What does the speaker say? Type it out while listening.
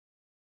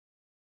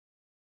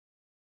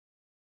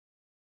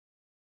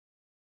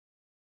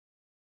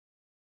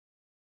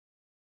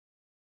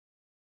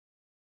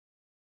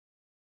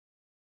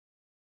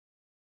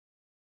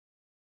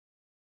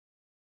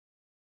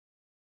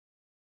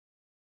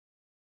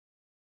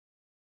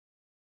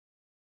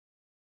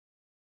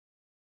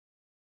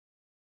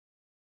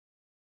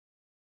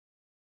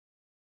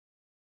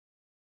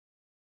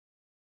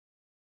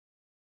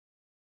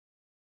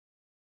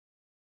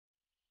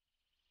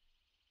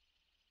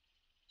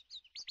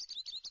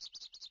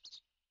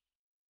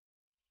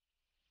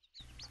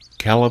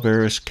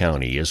Calaveras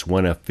County is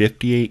one of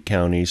 58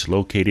 counties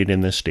located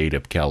in the state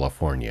of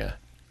California.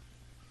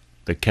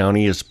 The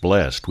county is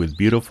blessed with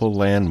beautiful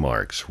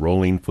landmarks,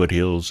 rolling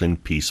foothills,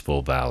 and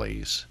peaceful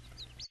valleys.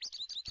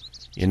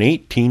 In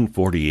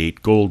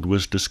 1848, gold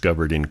was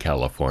discovered in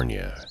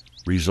California,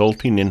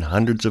 resulting in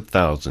hundreds of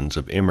thousands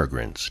of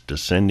immigrants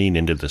descending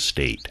into the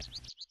state.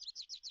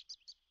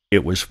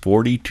 It was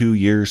 42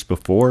 years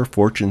before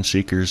fortune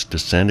seekers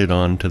descended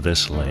onto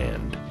this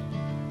land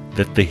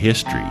that the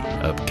history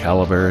of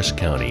Calaveras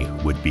County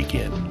would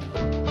begin.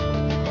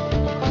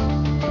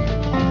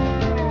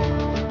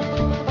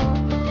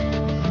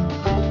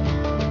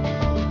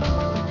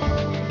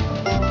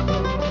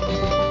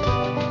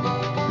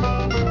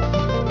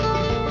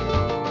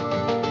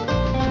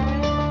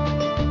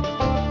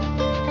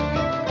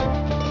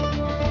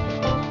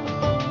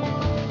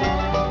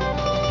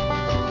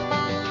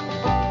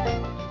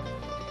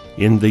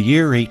 In the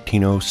year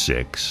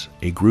 1806,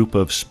 a group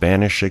of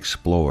Spanish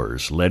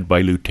explorers led by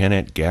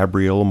Lieutenant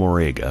Gabriel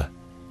Morega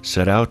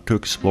set out to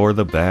explore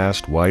the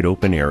vast,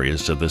 wide-open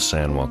areas of the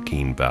San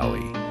Joaquin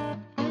Valley.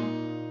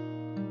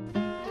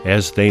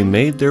 As they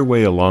made their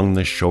way along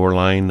the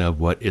shoreline of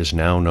what is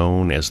now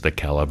known as the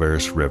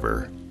Calaveras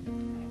River,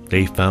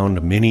 they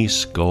found many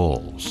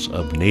skulls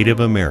of Native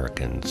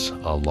Americans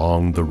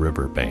along the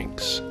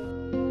riverbanks.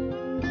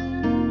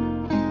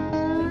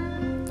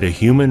 The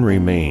human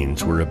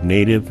remains were of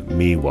native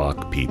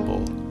Miwok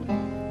people,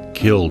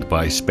 killed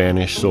by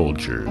Spanish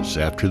soldiers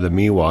after the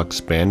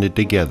Miwoks banded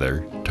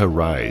together to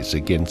rise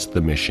against the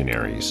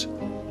missionaries.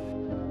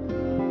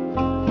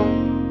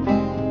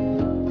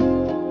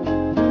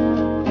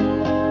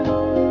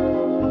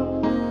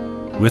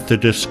 With the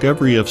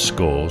discovery of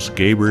skulls,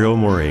 Gabriel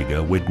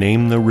Morega would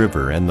name the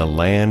river and the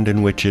land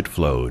in which it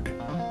flowed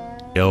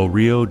El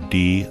Rio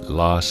de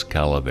las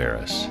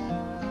Calaveras,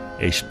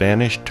 a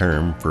Spanish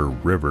term for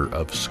River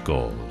of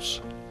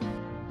Skulls.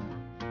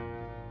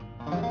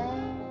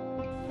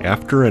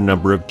 After a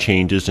number of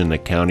changes in the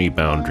county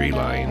boundary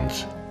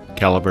lines,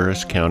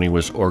 Calaveras County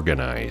was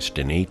organized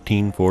in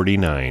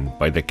 1849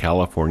 by the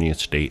California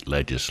State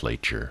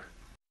Legislature.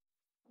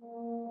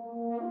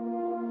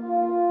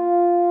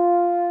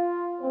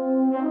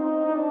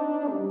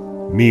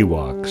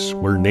 Miwoks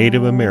were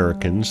Native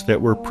Americans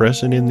that were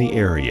present in the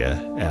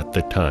area at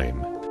the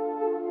time.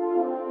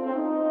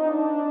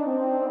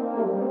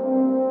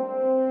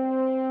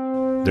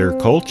 Their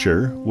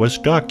culture was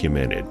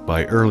documented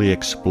by early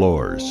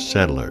explorers,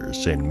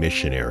 settlers, and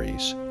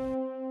missionaries.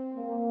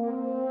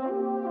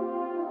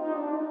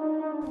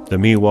 The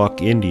Miwok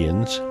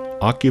Indians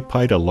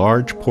occupied a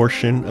large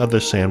portion of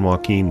the San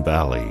Joaquin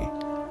Valley,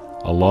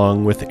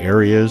 along with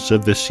areas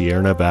of the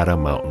Sierra Nevada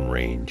mountain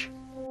range.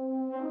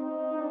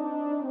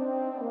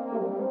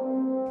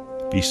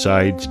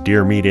 Besides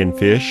deer meat and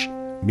fish,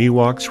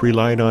 Miwoks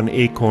relied on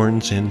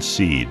acorns and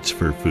seeds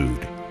for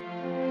food.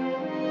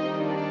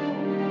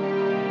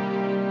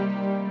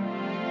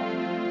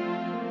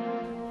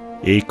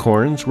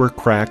 Acorns were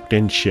cracked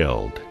and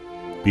shelled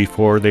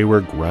before they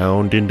were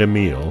ground into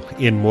meal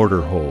in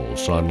mortar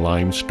holes on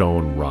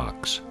limestone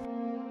rocks.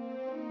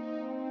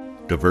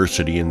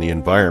 Diversity in the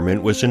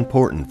environment was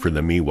important for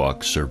the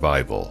Miwok's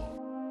survival.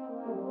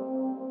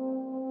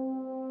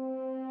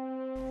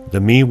 The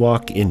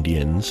Miwok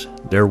Indians,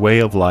 their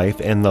way of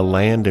life, and the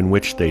land in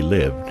which they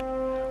lived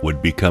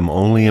would become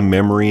only a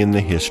memory in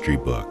the history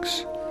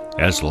books,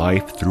 as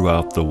life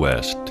throughout the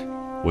West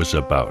was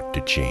about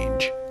to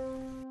change.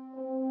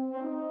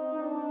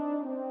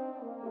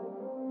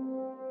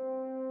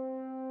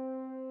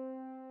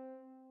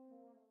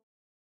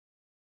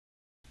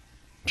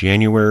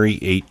 January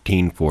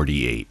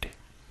 1848,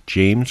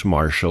 James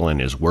Marshall and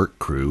his work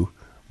crew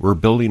were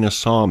building a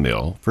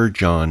sawmill for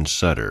John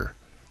Sutter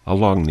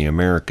along the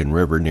American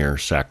River near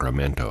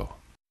Sacramento.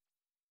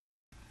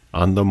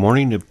 On the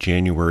morning of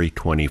January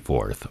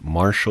 24th,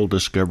 Marshall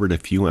discovered a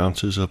few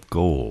ounces of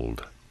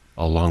gold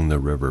along the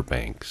river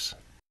banks.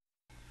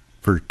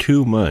 For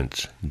 2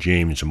 months,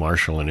 James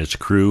Marshall and his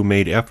crew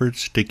made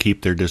efforts to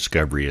keep their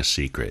discovery a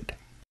secret.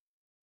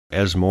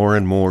 As more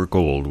and more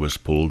gold was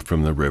pulled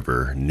from the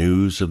river,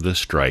 news of the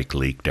strike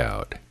leaked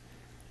out.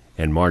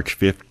 And March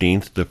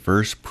 15th, the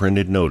first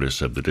printed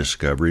notice of the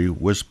discovery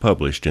was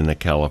published in the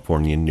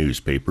Californian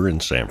newspaper in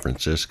San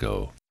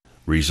Francisco,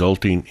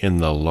 resulting in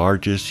the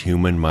largest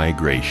human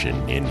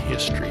migration in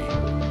history.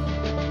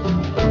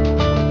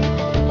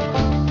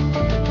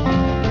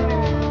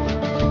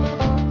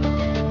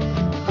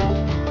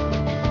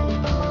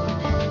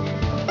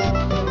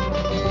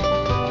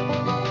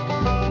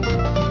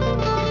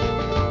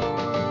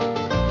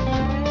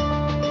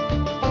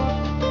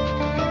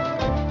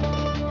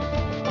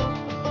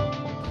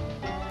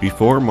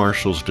 Before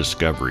Marshall's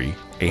discovery,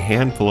 a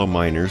handful of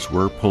miners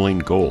were pulling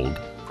gold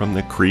from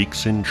the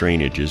creeks and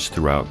drainages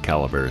throughout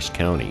Calaveras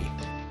County.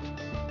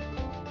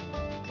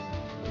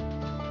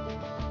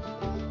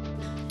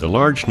 The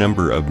large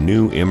number of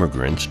new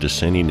immigrants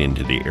descending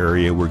into the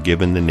area were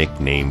given the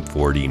nickname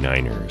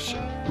 49ers,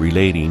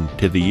 relating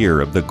to the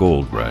year of the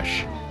gold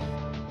rush.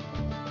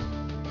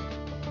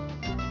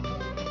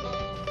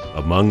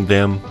 Among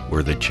them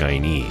were the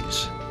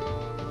Chinese.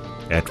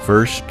 At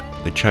first,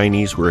 the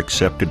Chinese were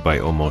accepted by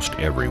almost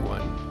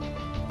everyone,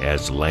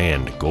 as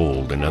land,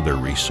 gold, and other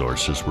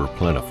resources were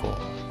plentiful.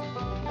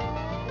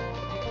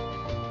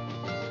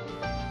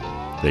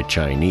 The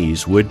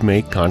Chinese would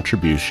make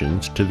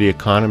contributions to the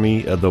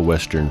economy of the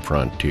western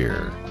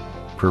frontier,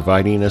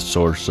 providing a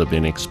source of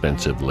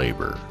inexpensive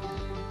labor.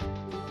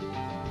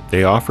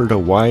 They offered a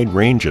wide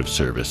range of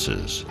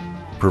services,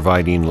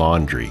 providing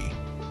laundry,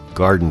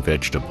 garden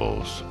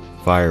vegetables,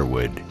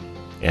 firewood,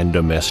 and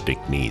domestic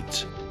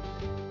needs.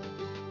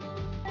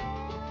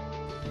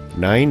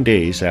 9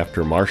 days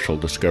after Marshall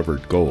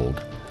discovered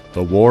gold,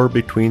 the war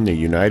between the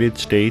United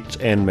States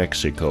and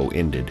Mexico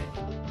ended.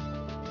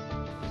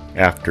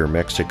 After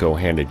Mexico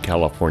handed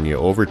California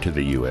over to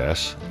the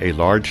U.S., a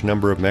large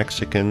number of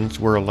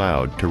Mexicans were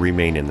allowed to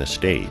remain in the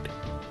state.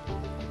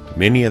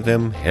 Many of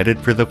them headed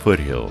for the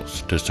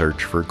foothills to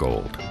search for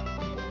gold.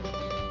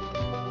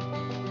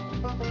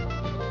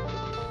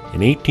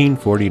 In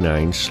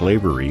 1849,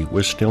 slavery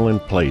was still in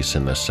place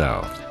in the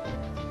South.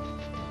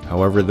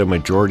 However, the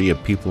majority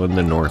of people in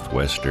the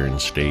northwestern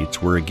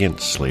states were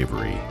against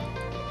slavery.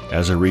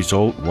 As a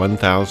result,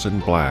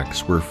 1,000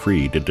 blacks were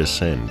free to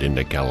descend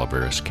into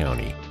Calaveras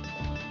County.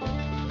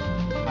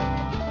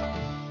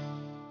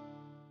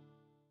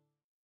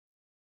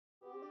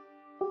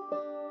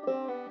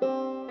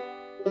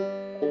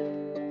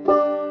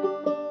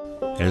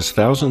 As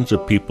thousands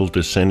of people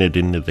descended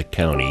into the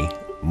county,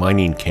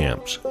 mining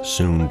camps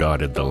soon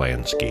dotted the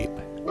landscape.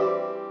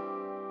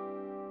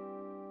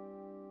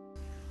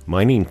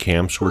 Mining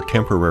camps were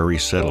temporary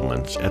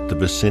settlements at the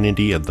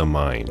vicinity of the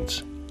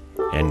mines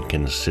and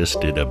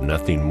consisted of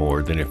nothing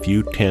more than a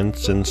few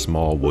tents and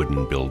small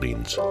wooden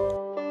buildings.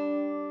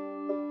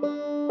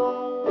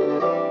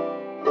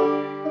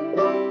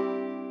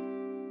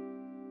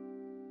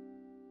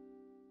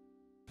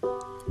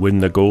 When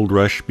the gold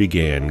rush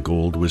began,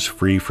 gold was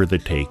free for the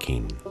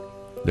taking.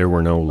 There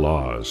were no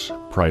laws,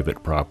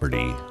 private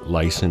property,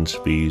 license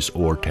fees,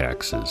 or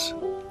taxes.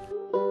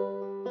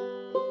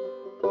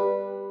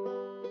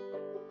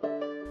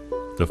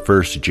 The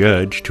first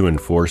judge to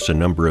enforce a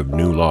number of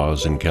new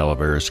laws in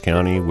Calaveras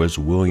County was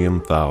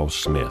William Thau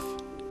Smith.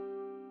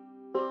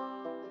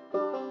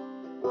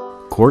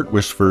 Court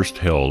was first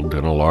held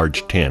in a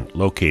large tent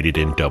located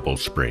in Double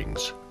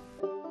Springs.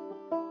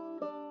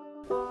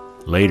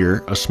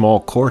 Later, a small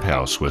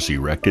courthouse was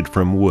erected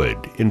from wood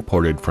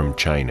imported from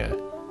China.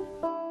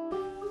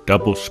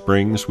 Double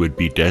Springs would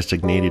be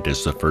designated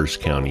as the first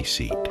county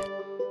seat.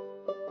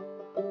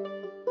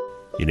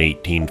 In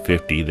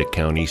 1850, the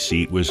county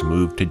seat was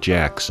moved to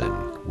Jackson,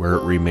 where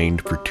it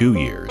remained for 2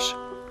 years,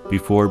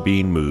 before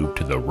being moved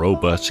to the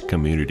robust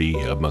community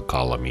of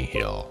McCallamy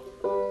Hill.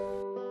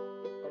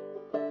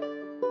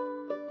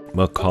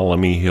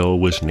 McCallamy Hill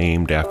was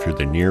named after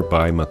the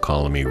nearby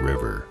McCallamy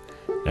River,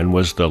 and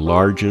was the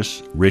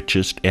largest,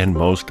 richest, and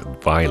most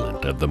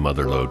violent of the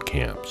Motherlode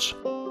camps.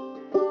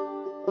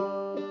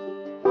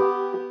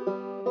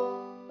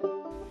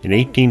 In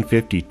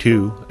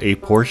 1852, a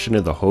portion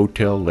of the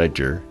Hotel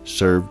Ledger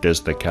served as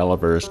the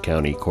Calaveras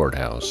County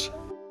Courthouse.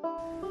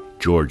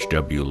 George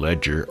W.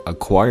 Ledger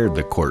acquired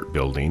the court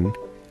building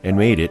and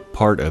made it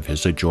part of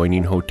his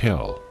adjoining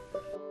hotel.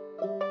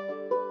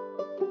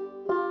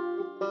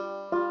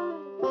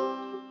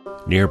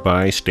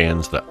 Nearby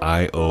stands the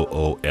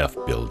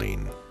IOOF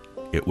building.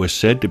 It was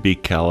said to be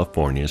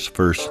California's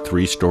first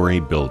 3-story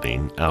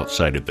building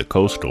outside of the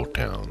coastal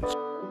towns.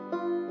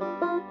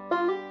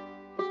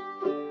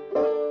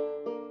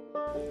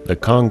 The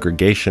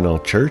Congregational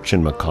Church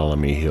in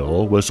McCallamy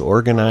Hill was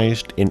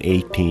organized in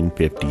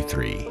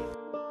 1853.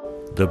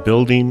 The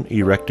building,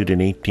 erected in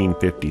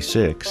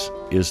 1856,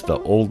 is the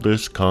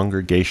oldest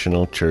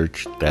Congregational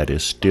church that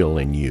is still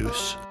in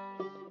use.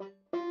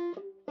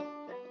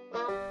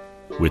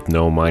 With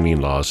no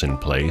mining laws in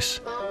place,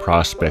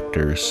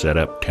 prospectors set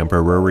up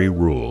temporary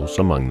rules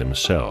among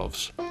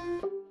themselves.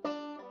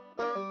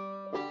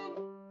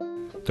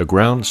 The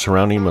ground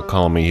surrounding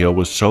McCallamy Hill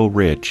was so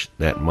rich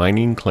that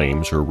mining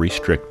claims were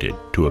restricted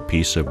to a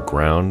piece of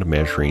ground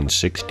measuring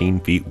 16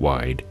 feet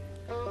wide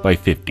by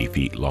 50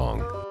 feet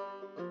long.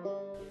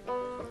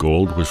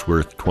 Gold was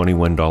worth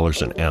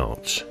 $21 an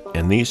ounce,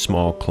 and these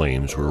small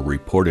claims were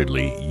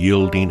reportedly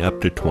yielding up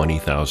to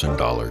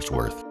 $20,000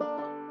 worth.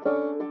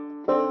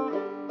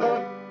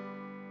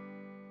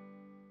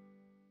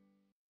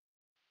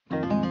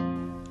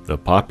 The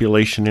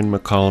population in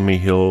McCallamy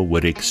Hill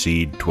would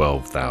exceed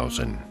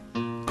 12,000.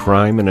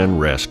 Crime and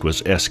unrest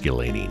was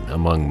escalating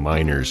among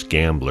miners,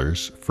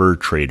 gamblers, fur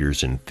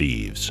traders, and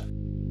thieves.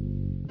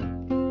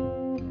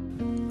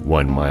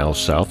 1 mile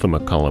south of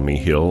McCallamy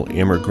Hill,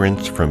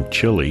 immigrants from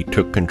Chile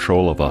took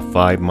control of a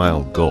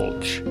 5-mile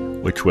gulch,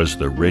 which was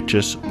the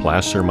richest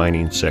placer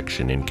mining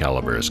section in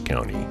Calaveras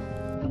County.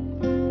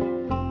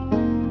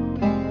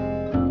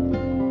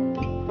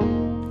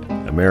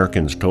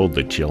 Americans told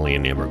the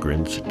Chilean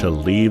immigrants to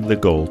leave the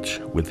gulch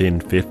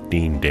within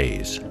 15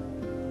 days.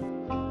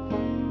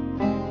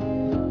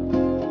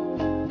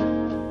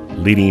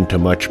 Leading to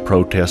much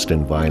protest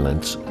and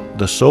violence,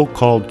 The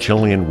so-called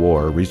Chilean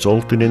War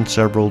resulted in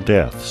several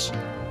deaths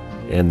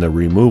and the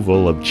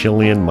removal of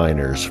Chilean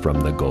miners from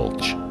the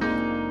gulch.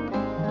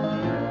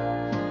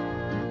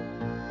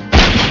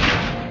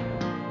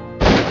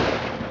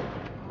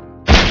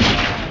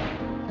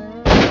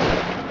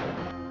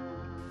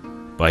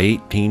 By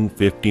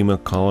 1850,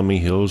 McCallum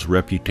Hill's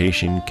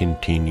reputation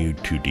continued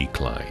to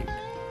decline.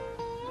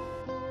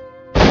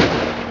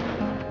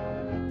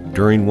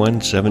 During one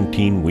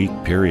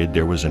 17-week period,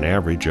 there was an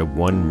average of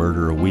 1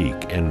 murder a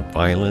week, and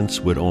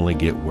violence would only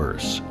get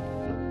worse.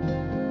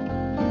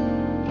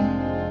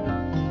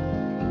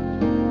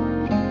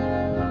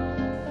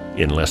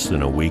 In less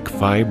than a week,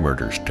 5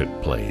 murders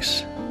took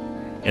place,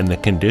 and the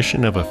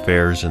condition of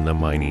affairs in the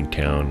mining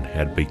town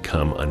had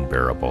become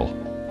unbearable.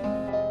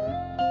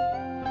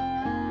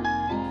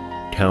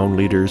 Town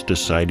leaders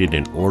decided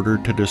in order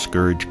to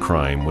discourage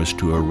crime was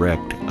to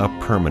erect a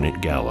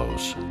permanent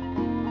gallows.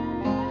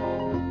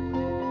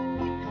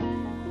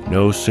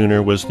 No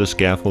sooner was the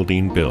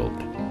scaffolding built,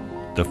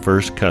 the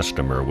first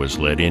customer was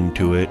led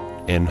into it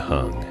and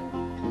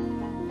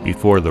hung.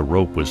 Before the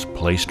rope was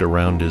placed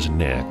around his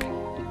neck,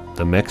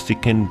 the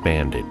Mexican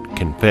bandit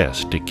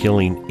confessed to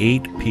killing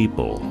 8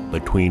 people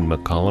between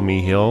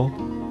McCallum Hill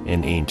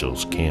and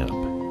Angel's Camp.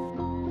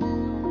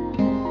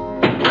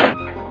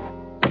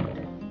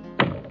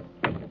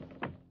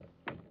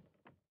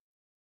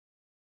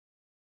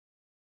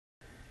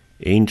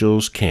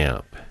 Angel's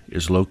Camp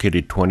is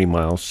located 20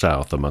 miles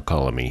south of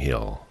McCallum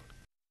Hill.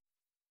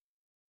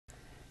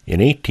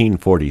 In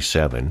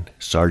 1847,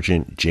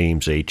 Sergeant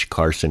James H.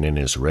 Carson and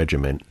his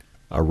regiment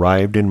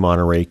arrived in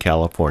Monterey,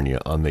 California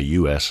on the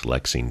U.S.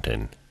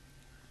 Lexington.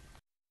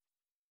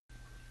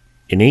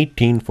 In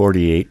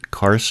 1848,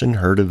 Carson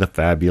heard of the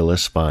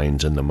fabulous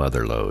finds in the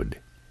Motherlode.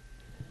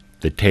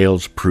 The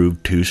tales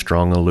proved too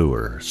strong a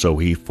lure, so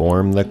he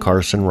formed the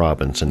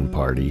Carson-Robinson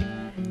Party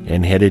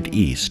and headed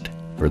east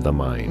for the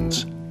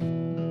mines.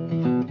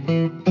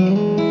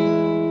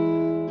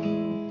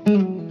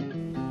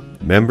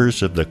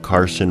 Members of the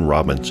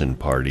Carson-Robinson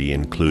Party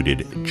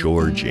included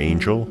George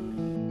Angel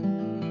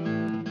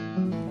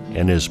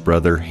and his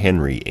brother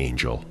Henry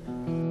Angel.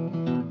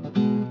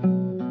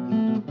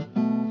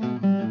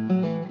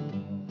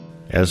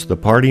 As the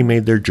party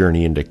made their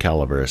journey into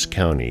Calaveras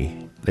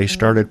County, they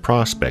started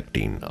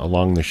prospecting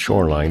along the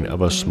shoreline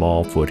of a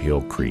small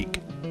foothill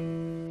creek.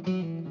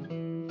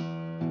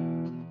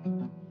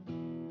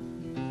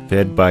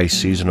 Fed by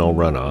seasonal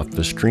runoff,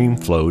 the stream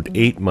flowed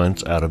 8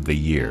 months out of the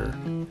year,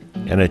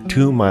 and a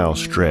 2-mile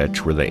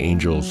stretch where the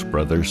Angels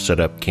brothers set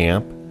up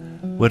camp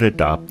would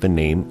adopt the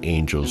name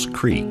Angels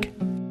Creek.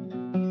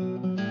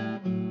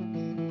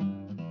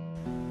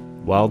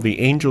 While the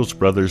Angels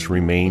brothers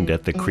remained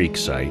at the creek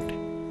site,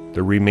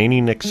 the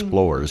remaining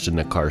explorers in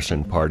the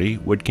Carson Party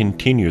would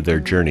continue their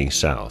journey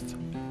south.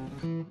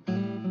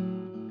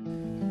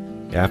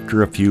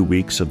 After a few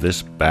weeks of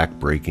this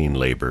back-breaking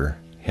labor,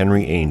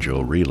 Henry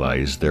Angel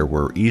realized there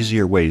were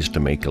easier ways to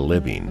make a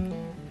living,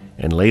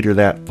 and later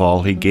that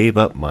fall he gave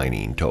up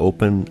mining to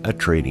open a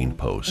trading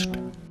post.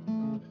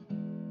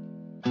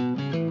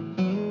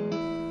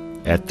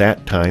 At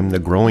that time, the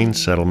growing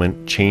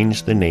settlement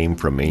changed the name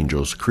from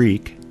Angels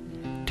Creek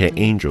to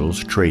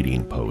Angels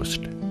Trading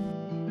Post.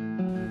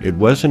 It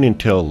wasn't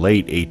until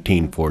late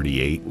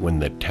 1848, when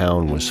the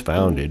town was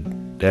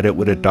founded, that it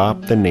would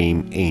adopt the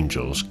name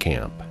Angels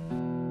Camp.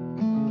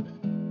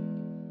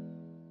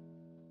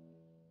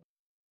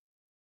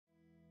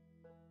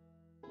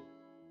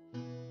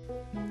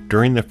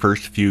 During the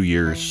first few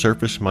years,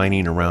 surface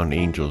mining around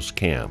Angels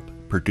Camp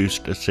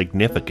produced a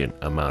significant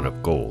amount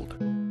of gold.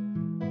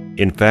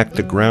 In fact,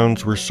 the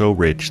grounds were so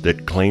rich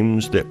that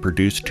claims that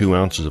produced 2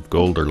 ounces of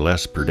gold or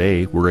less per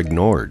day were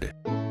ignored.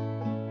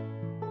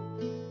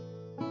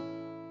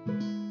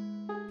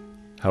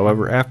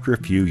 However, after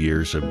a few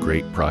years of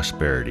great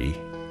prosperity,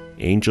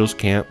 Angels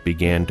Camp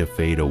began to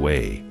fade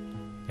away,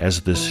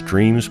 as the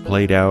streams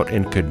played out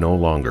and could no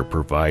longer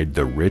provide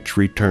the rich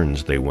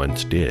returns they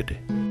once did.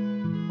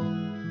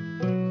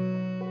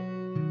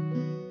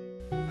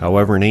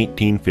 However, in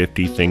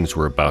 1850, things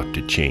were about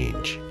to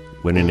change,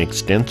 when an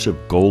extensive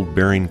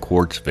gold-bearing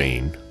quartz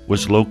vein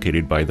was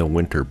located by the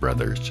Winter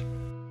brothers.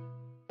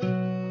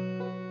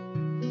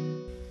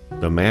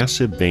 The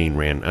massive vein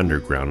ran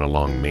underground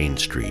along Main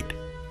Street,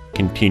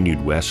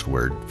 continued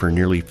westward for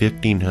nearly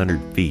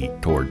 1,500 feet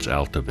towards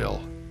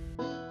Altaville.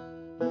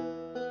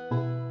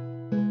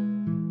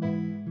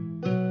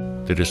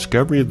 The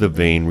discovery of the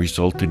vein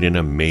resulted in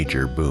a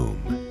major boom.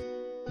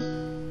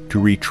 To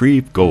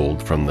retrieve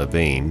gold from the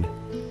vein,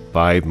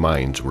 5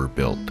 mines were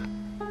built.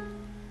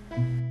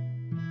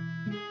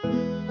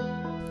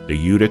 The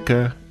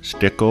Utica,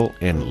 Stickle,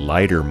 and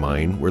Leiter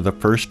mine were the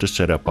first to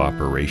set up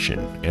operation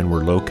and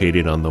were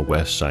located on the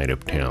west side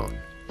of town.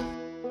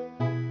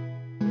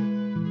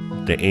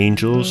 The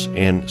Angels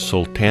and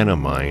Sultana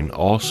mine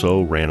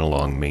also ran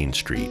along Main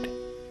Street.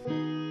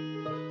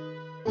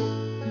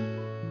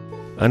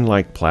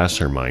 Unlike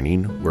placer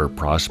mining, where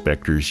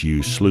prospectors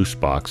used sluice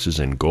boxes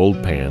and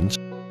gold pans,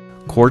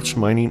 quartz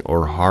mining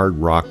or hard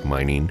rock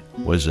mining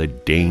was a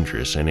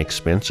dangerous and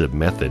expensive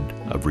method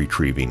of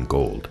retrieving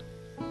gold.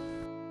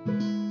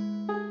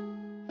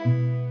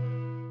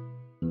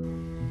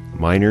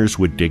 Miners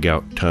would dig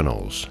out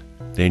tunnels,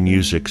 then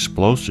use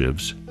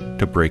explosives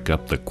to break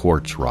up the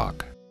quartz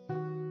rock.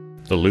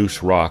 The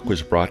loose rock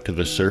was brought to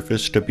the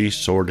surface to be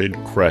sorted,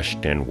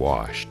 crushed, and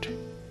washed.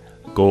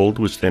 Gold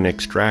was then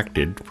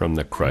extracted from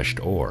the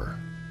crushed ore.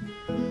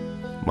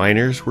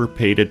 Miners were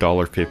paid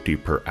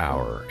 $1.50 per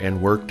hour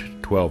and worked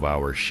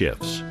 12-hour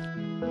shifts.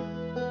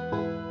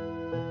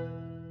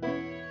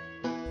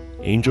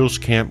 Angels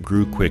Camp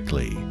grew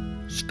quickly.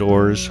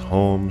 Stores,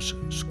 homes,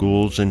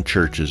 schools, and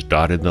churches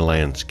dotted the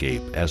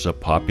landscape as a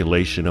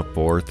population of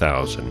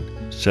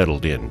 4,000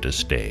 settled in to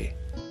stay.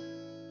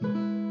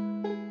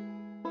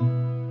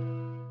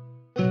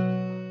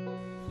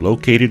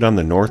 Located on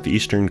the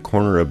northeastern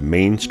corner of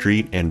Main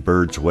Street and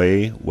Bird's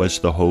Way was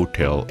the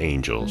Hotel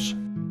Angels.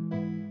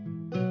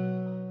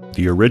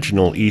 The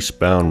original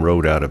eastbound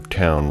road out of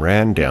town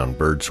ran down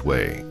Bird's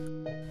Way,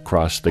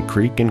 crossed the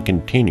creek, and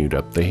continued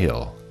up the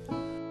hill.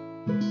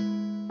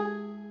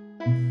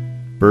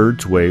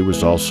 Bird's Way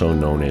was also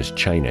known as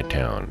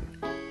Chinatown.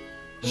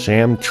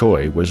 Sam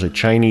Choi was a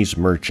Chinese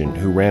merchant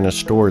who ran a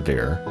store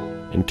there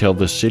until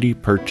the city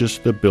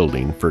purchased the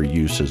building for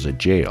use as a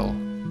jail.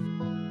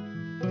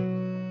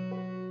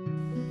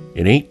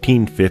 In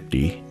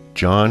 1850,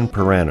 John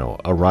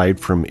Perano arrived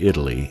from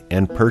Italy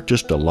and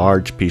purchased a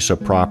large piece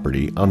of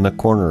property on the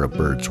corner of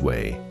Bird's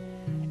Way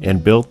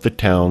and built the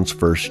town's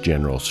first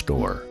general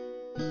store.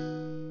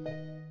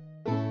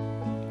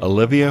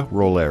 Olivia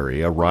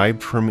Rolleri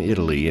arrived from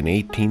Italy in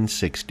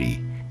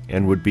 1860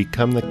 and would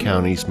become the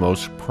county's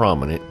most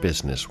prominent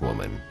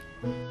businesswoman.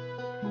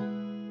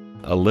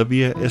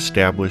 Olivia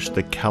established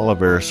the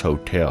Calaveras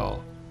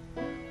Hotel.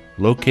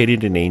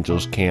 Located in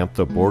Angels Camp,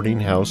 the boarding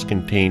house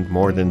contained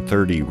more than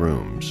 30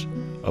 rooms,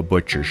 a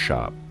butcher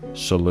shop,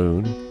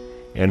 saloon,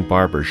 and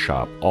barber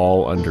shop,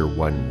 all under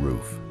one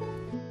roof.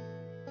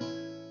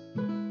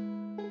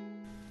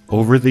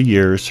 Over the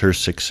years, her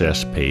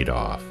success paid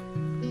off.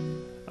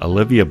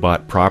 Olivia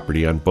bought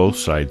property on both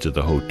sides of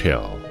the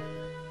hotel.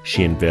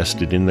 She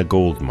invested in the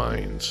gold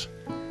mines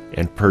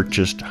and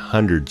purchased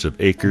hundreds of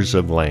acres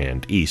of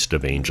land east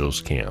of Angels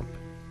Camp.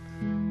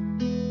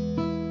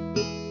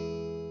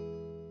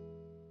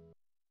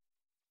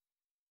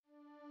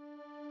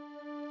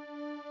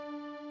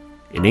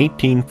 In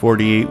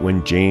 1848,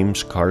 when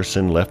James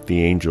Carson left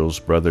the Angels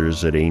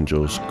brothers at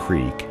Angels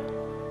Creek,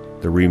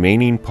 the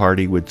remaining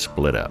party would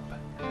split up.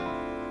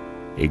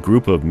 A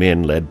group of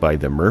men led by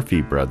the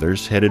Murphy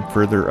brothers headed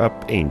further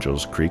up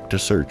Angels Creek to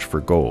search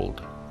for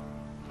gold,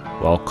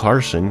 while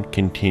Carson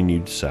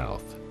continued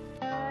south.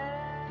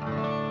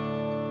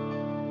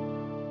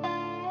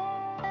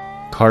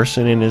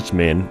 Carson and his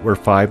men were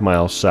 5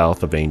 miles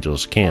south of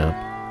Angels Camp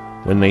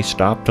when they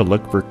stopped to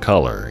look for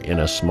color in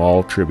a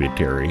small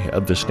tributary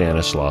of the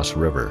Stanislaus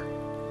River.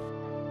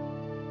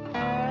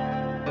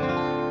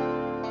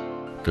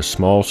 The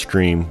small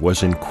stream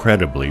was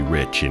incredibly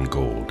rich in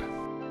gold.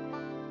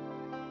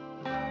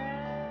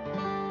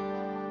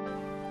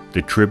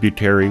 The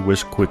tributary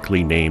was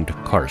quickly named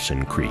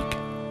Carson Creek.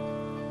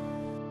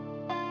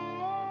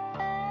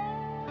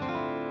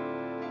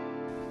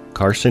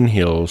 Carson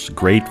Hill's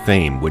great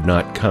fame would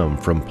not come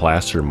from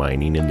placer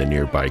mining in the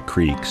nearby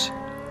creeks,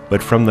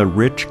 but from the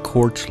rich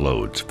quartz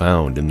lodes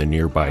found in the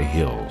nearby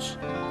hills.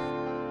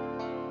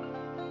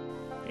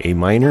 A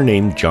miner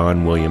named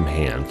John William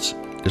Hance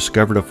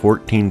discovered a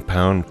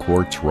 14-pound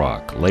quartz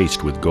rock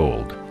laced with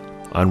gold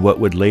on what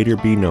would later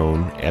be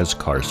known as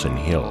Carson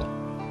Hill.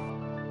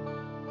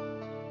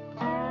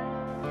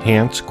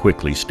 Hance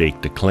quickly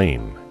staked a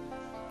claim.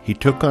 He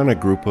took on a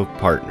group of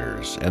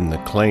partners, and the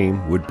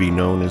claim would be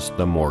known as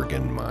the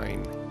Morgan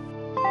Mine.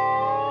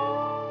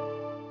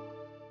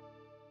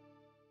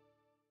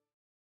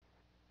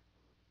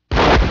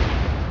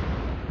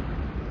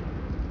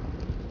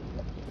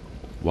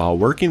 While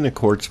working the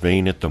quartz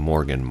vein at the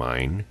Morgan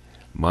Mine,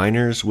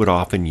 miners would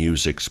often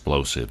use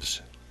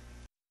explosives.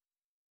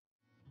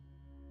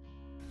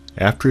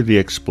 After the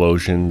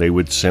explosion, they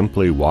would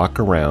simply walk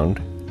around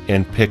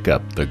and pick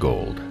up the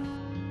gold.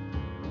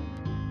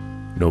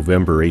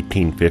 November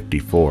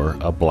 1854,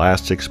 a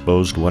blast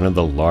exposed one of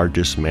the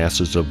largest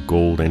masses of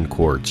gold and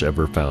quartz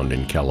ever found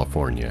in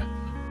California.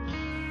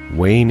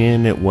 Weighing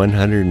in at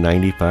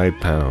 195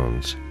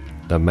 pounds,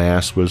 the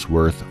mass was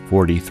worth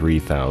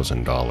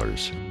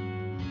 $43,000.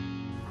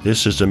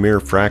 This is a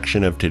mere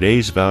fraction of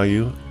today's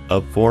value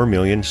of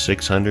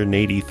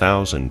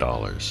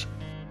 $4,680,000.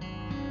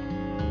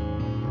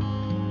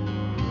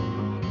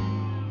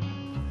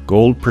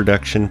 Gold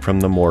production from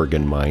the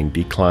Morgan Mine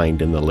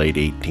declined in the late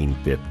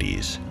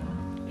 1850s,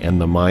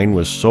 and the mine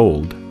was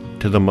sold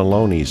to the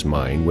Maloney's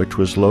Mine, which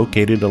was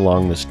located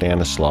along the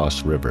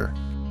Stanislaus River.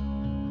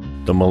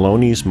 The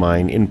Maloney's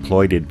Mine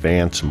employed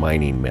advanced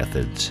mining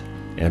methods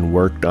and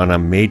worked on a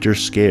major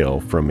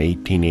scale from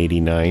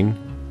 1889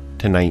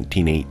 to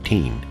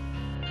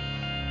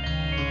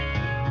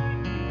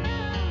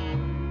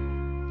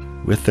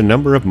 1918. With the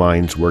number of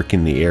mines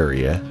working the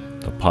area,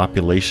 The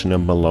population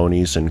of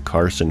Maloney's and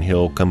Carson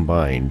Hill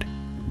combined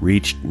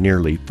reached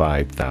nearly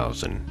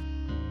 5,000.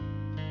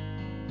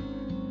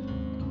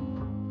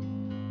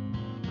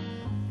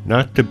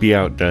 Not to be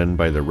outdone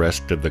by the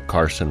rest of the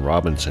Carson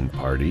Robinson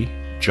party,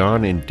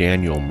 John and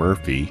Daniel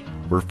Murphy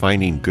were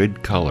finding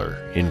good color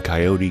in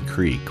Coyote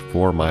Creek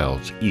 4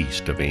 miles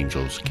east of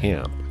Angel's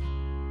Camp.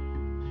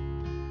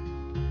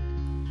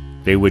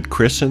 They would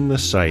christen the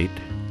site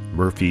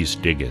Murphy's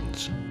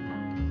Diggins.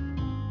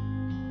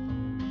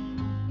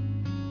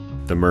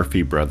 The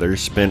Murphy brothers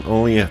spent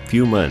only a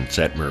few months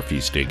at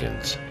Murphy's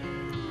Diggins.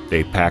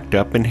 They packed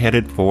up and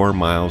headed 4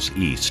 miles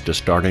east to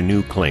start a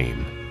new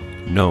claim,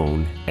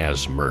 known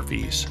as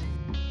Murphy's.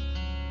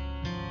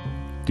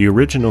 The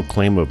original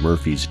claim of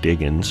Murphy's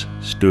Diggins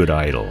stood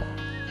idle,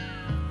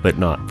 but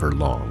not for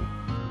long.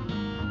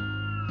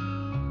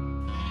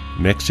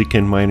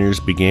 Mexican miners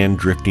began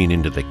drifting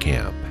into the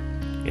camp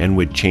and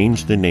would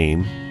change the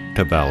name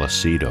to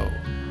Vallecito,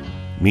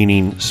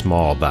 meaning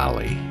small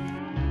valley.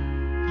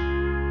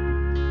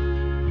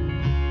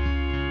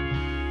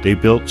 They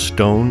built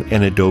stone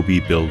and adobe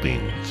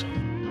buildings,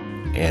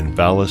 and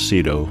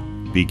Vallecito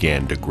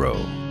began to grow.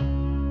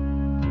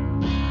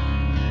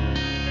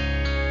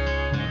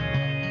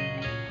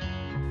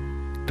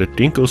 The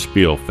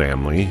Dinkelspiel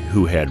family,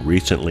 who had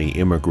recently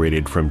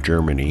immigrated from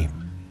Germany,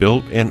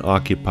 built and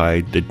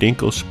occupied the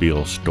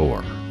Dinkelspiel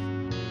store.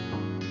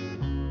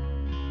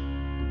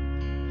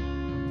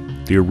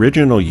 The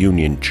original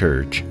Union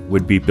Church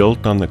would be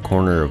built on the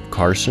corner of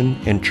Carson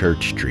and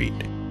Church Street.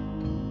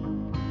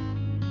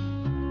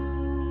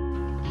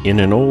 In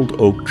an old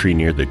oak tree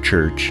near the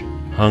church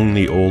hung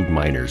the old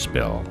miner's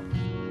bell.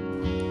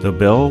 The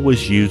bell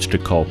was used to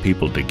call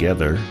people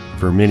together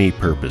for many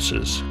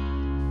purposes.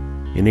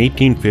 In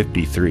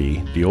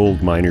 1853, the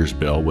old miner's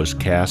bell was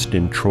cast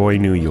in Troy,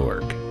 New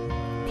York,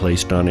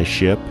 placed on a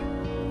ship,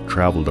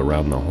 traveled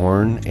around the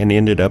Horn, and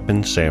ended up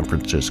in San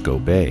Francisco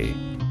Bay.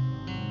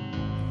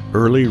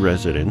 Early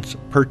residents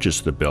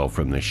purchased the bell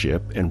from the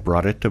ship and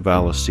brought it to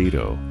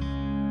Vallecito.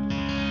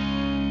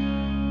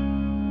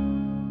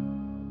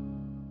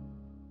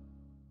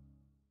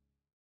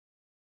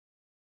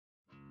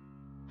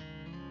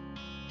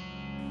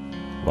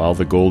 While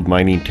the gold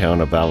mining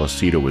town of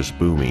Vallecito was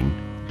booming,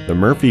 the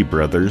Murphy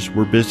brothers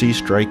were busy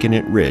striking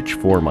it rich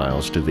 4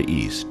 miles to the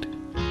east.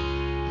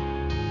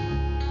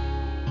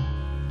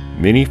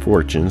 Many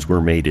fortunes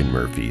were made in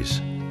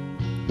Murphy's.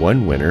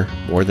 One winter,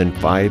 more than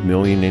 $5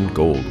 million in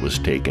gold was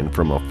taken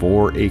from a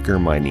 4-acre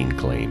mining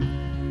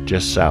claim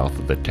just south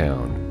of the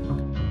town.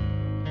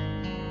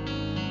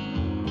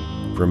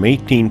 From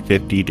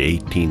 1850 to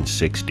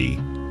 1860,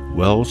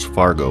 Wells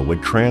Fargo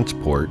would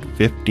transport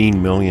 $15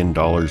 million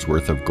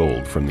worth of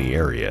gold from the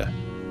area.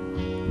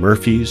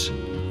 Murphy's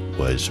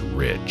was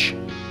rich.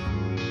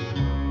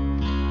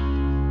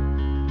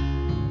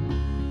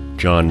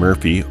 John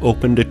Murphy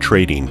opened a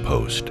trading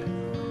post,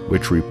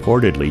 which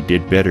reportedly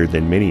did better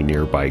than many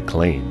nearby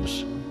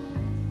claims.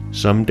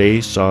 Some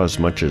days saw as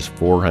much as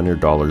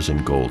 $400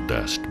 in gold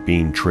dust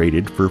being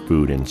traded for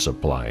food and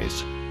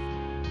supplies.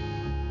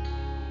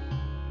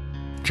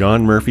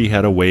 John Murphy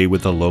had a way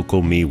with the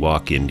local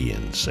Miwok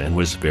Indians and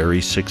was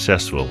very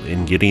successful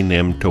in getting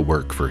them to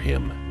work for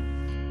him.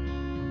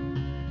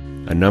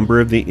 A number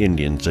of the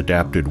Indians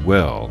adapted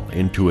well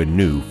into a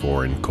new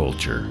foreign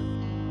culture.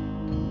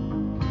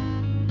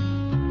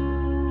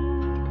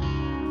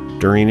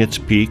 During its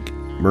peak,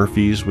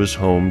 Murphy's was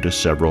home to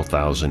several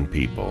thousand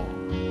people.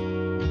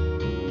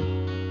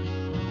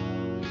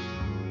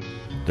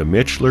 The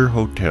Michler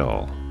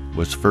Hotel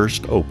was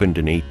first opened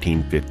in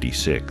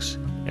 1856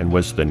 and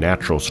was the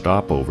natural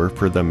stopover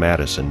for the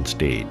Madison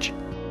stage.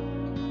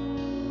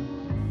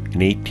 In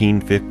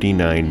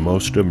 1859,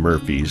 most of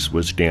Murphy's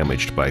was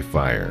damaged by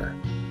fire.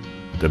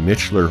 The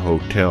Michler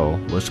Hotel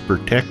was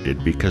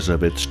protected because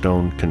of its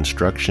stone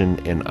construction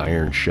and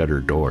iron shutter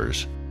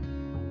doors.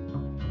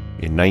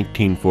 In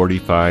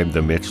 1945,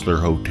 the Michler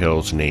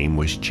Hotel's name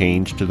was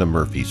changed to the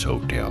Murphy's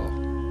Hotel.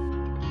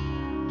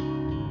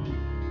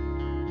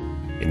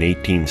 In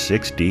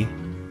 1860,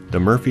 the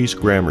Murphy's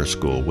Grammar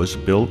School was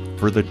built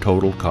for the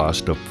total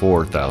cost of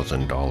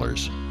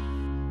 $4,000.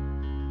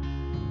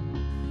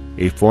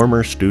 A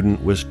former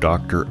student was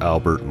Dr.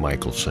 Albert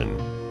Michelson,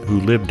 who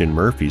lived in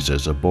Murphy's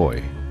as a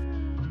boy.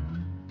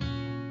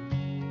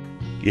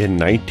 In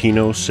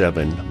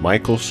 1907,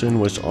 Michelson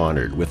was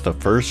honored with the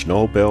first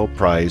Nobel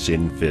Prize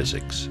in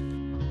Physics.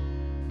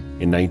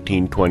 In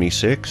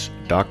 1926,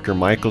 Dr.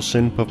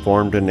 Michelson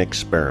performed an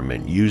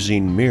experiment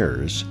using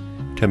mirrors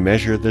to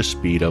measure the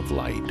speed of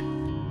light.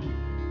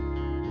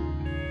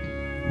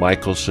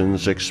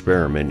 Michelson's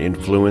experiment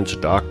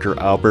influenced Dr.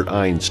 Albert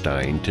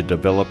Einstein to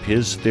develop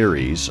his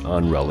theories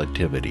on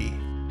relativity.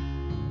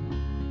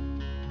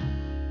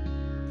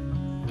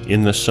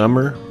 In the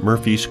summer,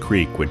 Murphy's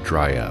Creek would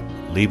dry up,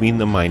 leaving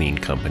the mining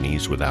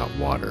companies without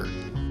water.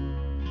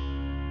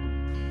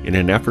 In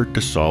an effort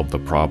to solve the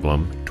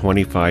problem,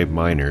 25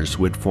 miners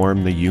would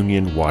form the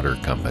Union Water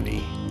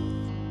Company.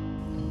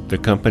 The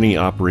company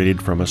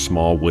operated from a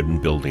small wooden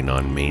building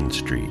on Main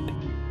Street.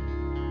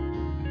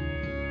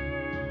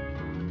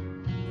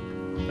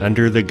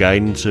 Under the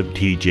guidance of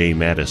T.J.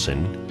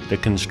 Madison, the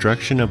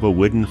construction of a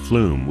wooden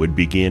flume would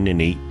begin in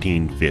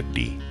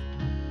 1850.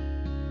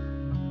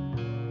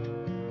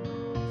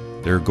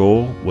 Their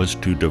goal was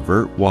to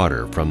divert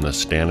water from the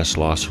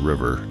Stanislaus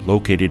River,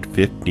 located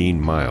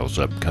 15 miles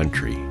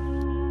upcountry.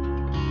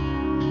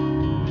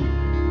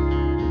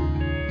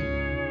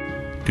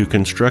 To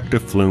construct a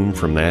flume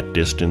from that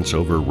distance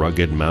over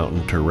rugged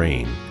mountain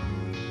terrain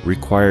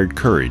required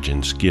courage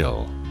and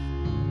skill.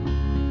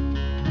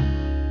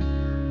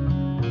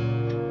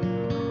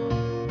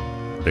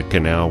 The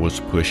canal was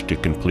pushed to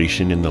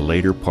completion in the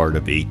later part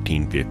of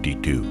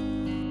 1852.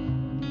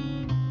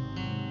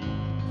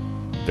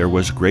 There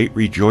was great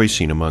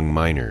rejoicing among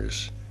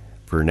miners,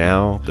 for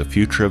now the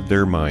future of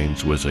their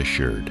mines was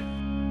assured.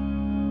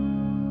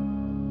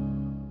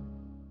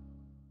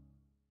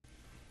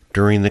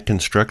 During the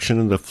construction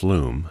of the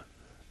flume,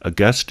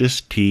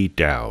 Augustus T.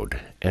 Dowd,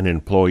 an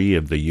employee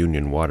of the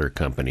Union Water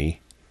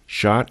Company,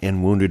 shot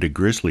and wounded a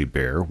grizzly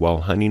bear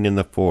while hunting in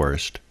the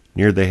forest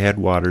near the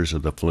headwaters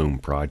of the flume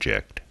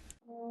project.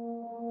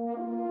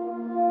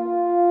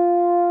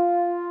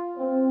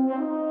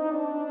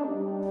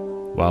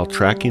 While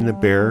tracking the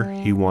bear,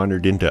 he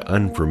wandered into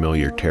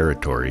unfamiliar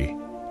territory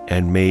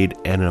and made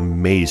an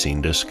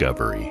amazing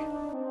discovery.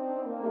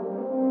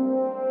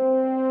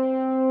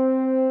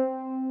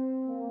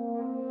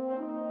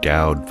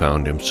 Dowd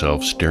found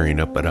himself staring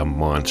up at a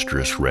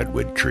monstrous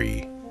redwood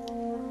tree.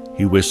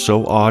 He was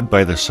so awed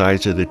by the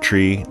size of the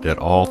tree that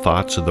all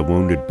thoughts of the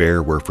wounded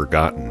bear were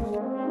forgotten.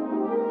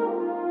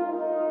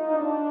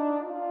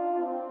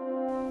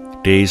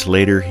 Days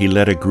later, he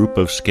led a group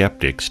of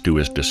skeptics to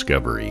his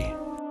discovery.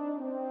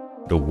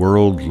 The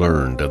world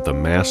learned of the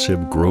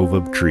massive grove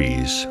of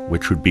trees,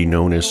 which would be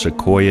known as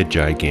Sequoia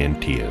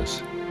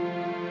giganteas.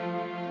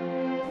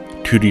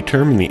 To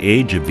determine the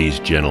age of these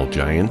gentle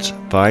giants,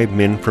 5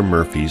 men from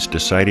Murphy's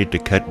decided to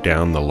cut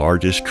down the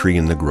largest tree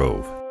in the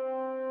grove.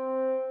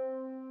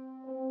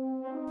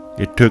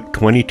 It took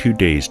 22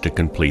 days to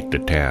complete the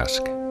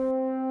task.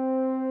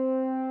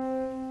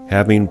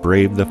 Having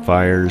braved the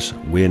fires,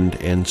 wind,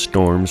 and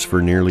storms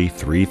for nearly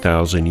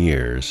 3,000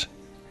 years,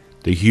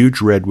 the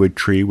huge redwood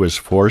tree was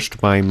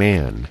forced by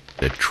man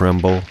to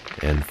tremble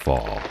and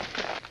fall.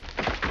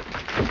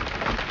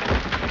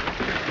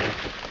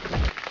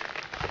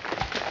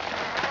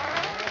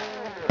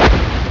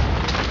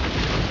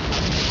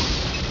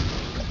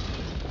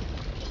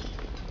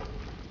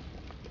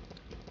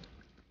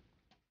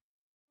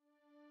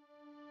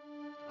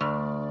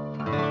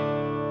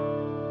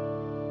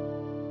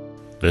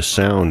 The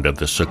sound of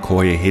the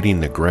sequoia hitting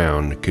the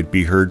ground could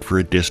be heard for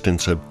a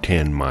distance of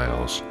 10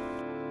 miles.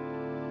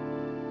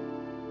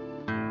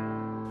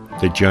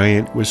 The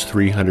giant was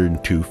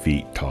 302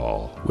 feet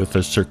tall, with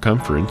a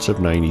circumference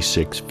of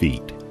 96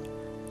 feet.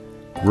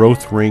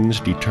 Growth rings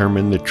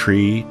determined the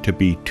tree to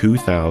be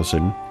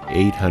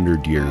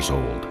 2,800 years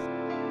old.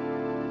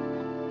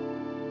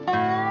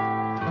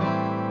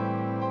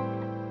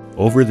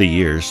 Over the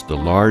years, the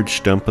large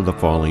stump of the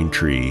falling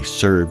tree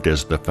served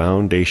as the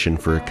foundation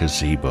for a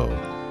gazebo,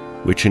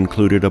 which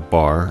included a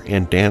bar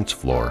and dance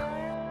floor.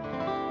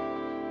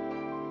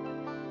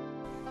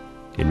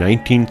 In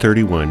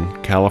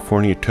 1931,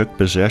 California took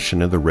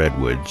possession of the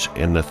redwoods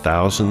and the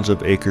thousands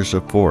of acres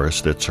of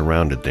forest that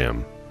surrounded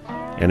them,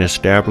 and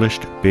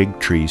established Big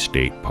Tree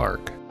State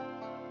Park.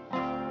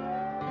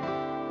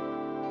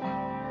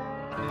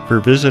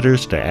 For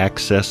visitors to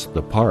access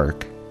the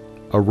park,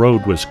 a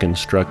road was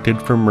constructed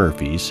from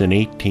Murphy's in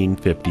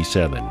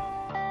 1857.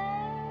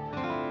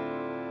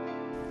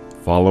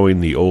 Following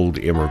the old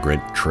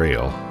immigrant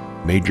trail,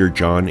 Major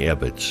John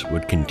Evetts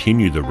would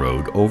continue the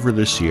road over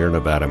the Sierra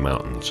Nevada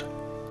mountains.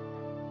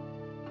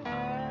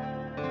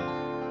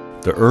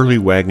 The early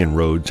wagon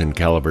roads in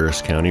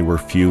Calaveras County were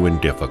few and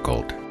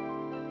difficult.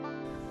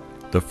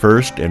 The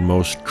first and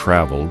most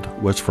traveled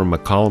was from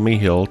McCallamy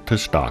Hill to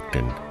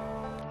Stockton.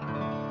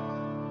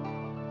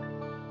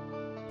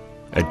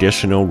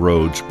 Additional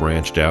roads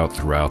branched out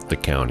throughout the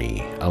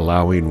county,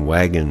 allowing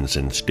wagons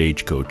and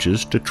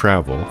stagecoaches to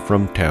travel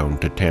from town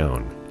to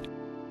town.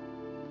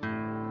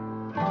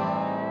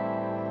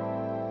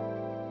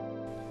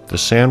 The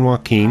San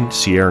Joaquin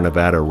Sierra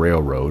Nevada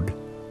Railroad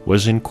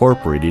was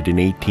incorporated in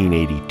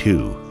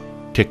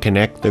 1882 to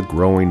connect the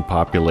growing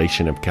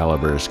population of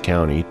Calaveras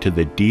County to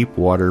the deep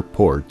water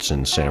ports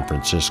in San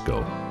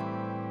Francisco.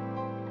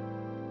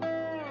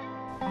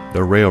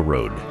 The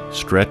railroad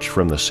stretched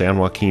from the San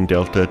Joaquin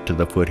Delta to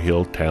the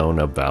foothill town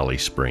of Valley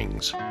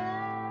Springs.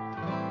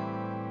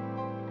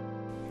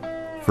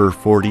 For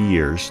 40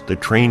 years, the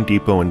train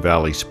depot in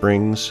Valley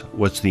Springs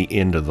was the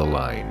end of the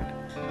line.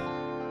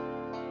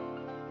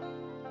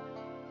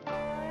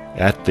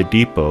 At the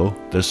depot,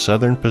 the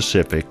Southern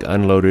Pacific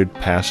unloaded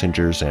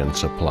passengers and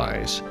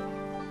supplies.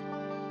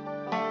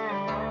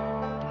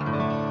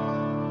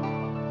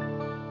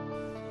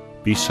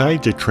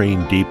 Besides a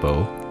train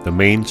depot, the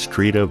main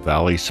street of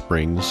Valley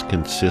Springs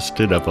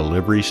consisted of a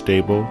livery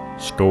stable,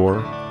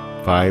 store,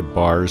 5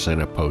 bars,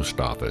 and a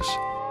post office.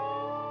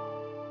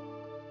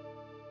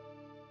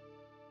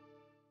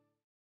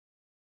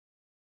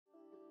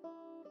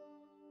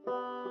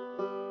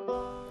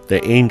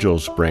 The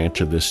Angels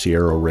branch of the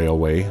Sierra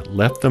Railway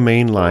left the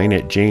main line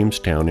at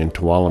Jamestown in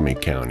Tuolumne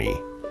County,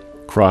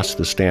 crossed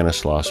the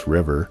Stanislaus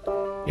River,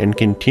 and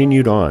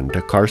continued on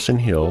to Carson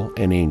Hill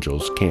and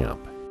Angels Camp.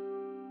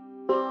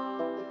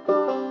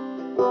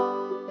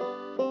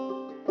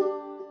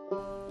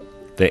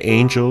 The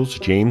Angels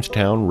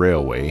Jamestown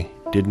Railway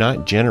did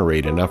not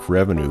generate enough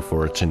revenue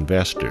for its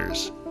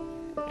investors,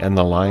 and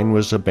the line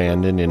was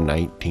abandoned in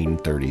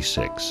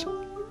 1936.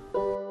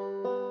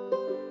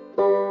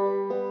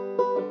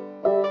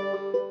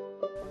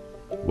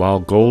 While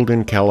gold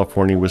in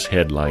California was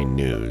headline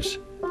news,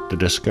 the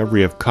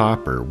discovery of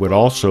copper would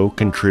also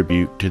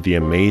contribute to the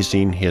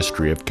amazing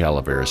history of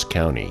Calaveras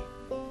County.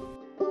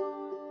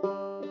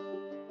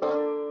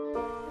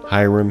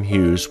 Hiram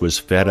Hughes was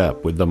fed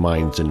up with the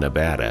mines in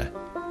Nevada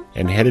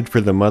and headed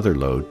for the Mother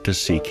Lode to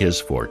seek his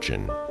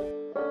fortune.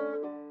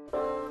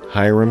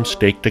 Hiram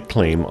staked a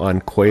claim on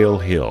Quail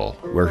Hill,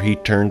 where he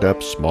turned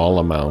up small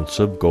amounts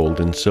of gold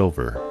and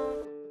silver.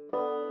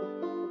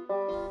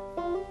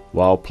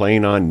 While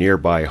playing on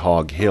nearby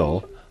Hog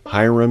Hill,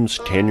 Hiram's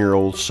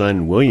 10-year-old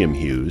son William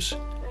Hughes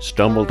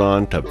stumbled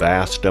onto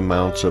vast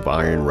amounts of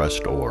iron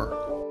rust ore.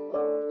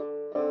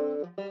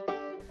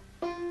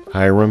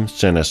 Hiram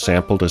sent a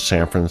sample to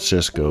San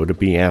Francisco to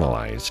be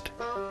analyzed.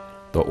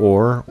 The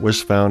ore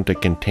was found to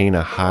contain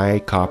a high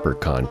copper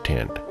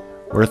content,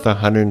 worth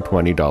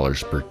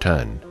 $120 per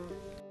ton.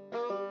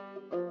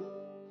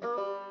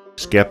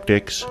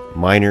 Skeptics,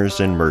 miners,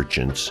 and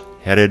merchants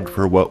headed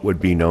for what would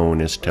be known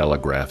as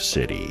Telegraph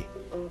City,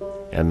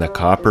 and the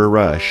copper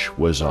rush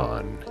was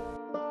on.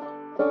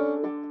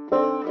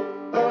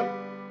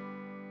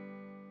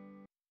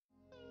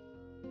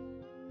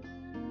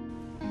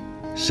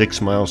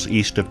 Six miles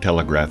east of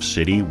Telegraph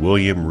City,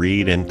 William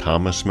Reed and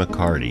Thomas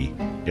McCarty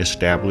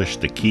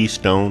established the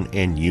Keystone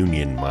and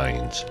Union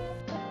mines.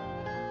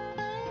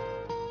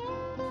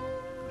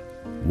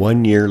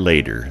 1 year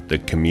later, the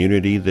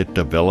community that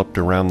developed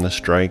around the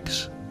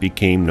strikes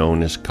became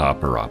known as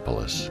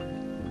Copperopolis.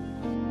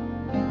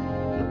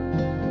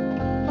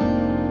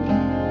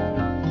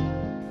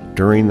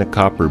 During the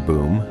copper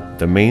boom,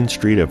 the main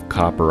street of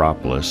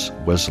Copperopolis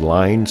was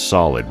lined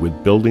solid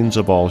with buildings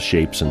of all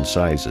shapes and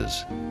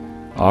sizes,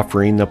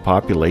 offering the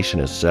population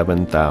of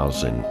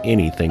 7,000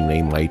 anything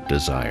they might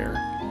desire.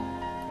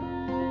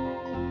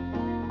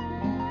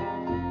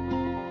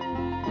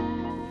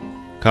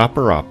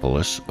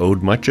 Copperopolis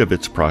owed much of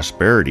its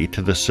prosperity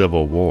to the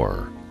Civil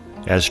War,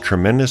 as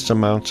tremendous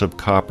amounts of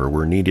copper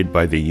were needed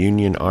by the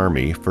Union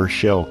Army for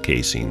shell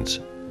casings.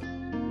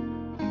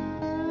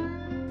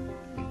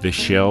 The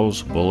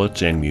shells,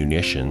 bullets, and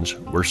munitions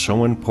were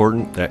so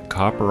important that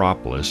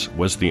Copperopolis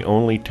was the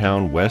only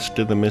town west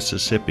of the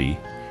Mississippi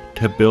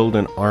to build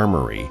an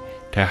armory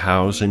to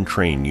house and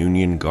train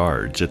Union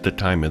guards at the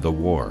time of the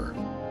war.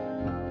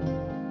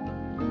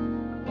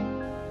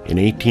 In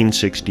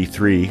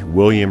 1863,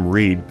 William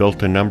Reed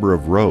built a number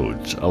of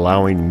roads,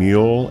 allowing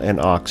mule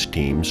and ox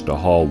teams to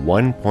haul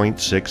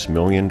 $1.6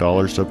 million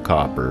of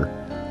copper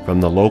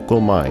from the local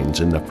mines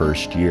in the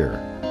first year.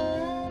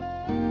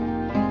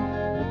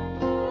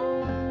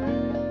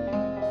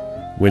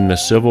 When the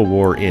Civil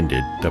War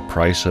ended, the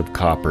price of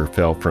copper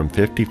fell from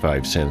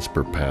 55 cents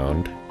per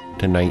pound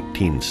to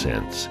 19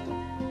 cents,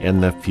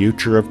 and the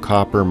future of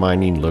copper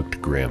mining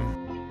looked grim.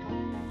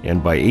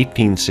 And by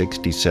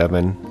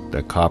 1867,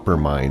 the copper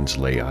mines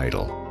lay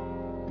idle.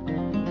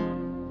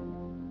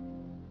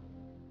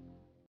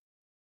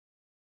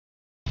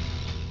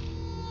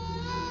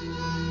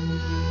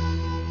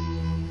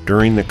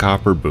 During the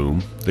copper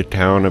boom, the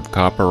town of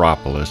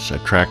Copperopolis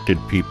attracted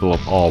people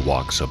of all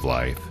walks of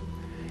life,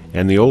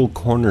 and the old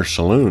corner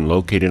saloon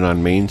located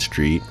on Main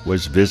Street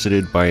was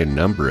visited by a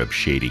number of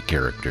shady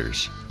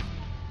characters.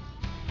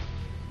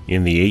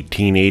 In the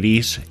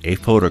 1880s, a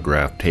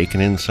photograph taken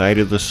inside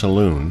of the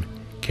saloon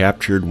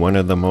captured one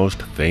of the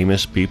most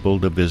famous people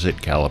to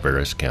visit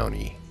Calaveras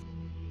County.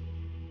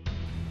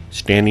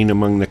 Standing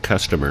among the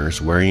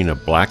customers wearing a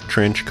black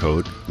trench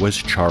coat was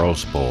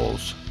Charles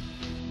Bowles.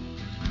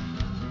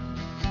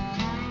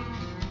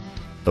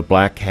 The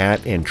black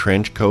hat and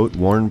trench coat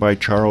worn by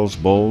Charles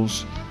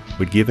Bowles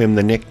would give him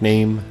the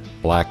nickname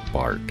Black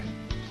Bart.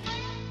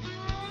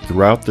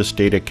 Throughout the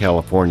state of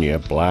California,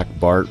 Black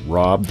Bart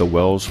robbed the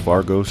Wells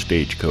Fargo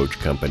Stagecoach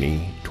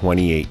Company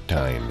 28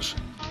 times.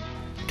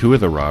 2 of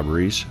the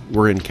robberies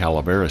were in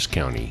Calaveras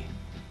County.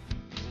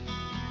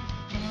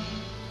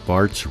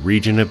 Bart's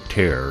region of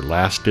terror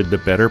lasted the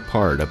better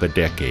part of a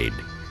decade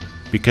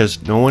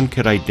because no one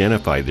could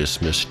identify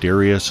this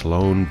mysterious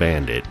lone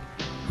bandit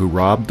who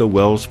robbed the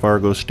Wells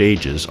Fargo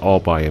stages all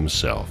by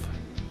himself.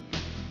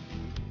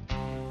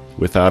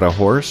 Without a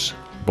horse,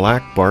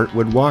 Black Bart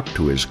would walk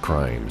to his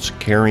crimes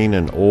carrying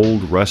an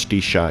old rusty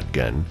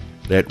shotgun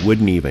that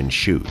wouldn't even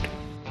shoot.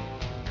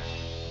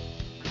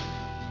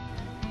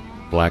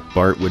 Black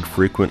Bart would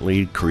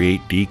frequently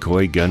create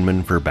decoy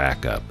gunmen for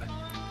backup.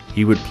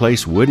 He would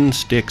place wooden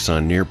sticks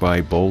on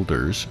nearby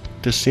boulders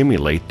to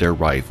simulate their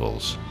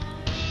rifles.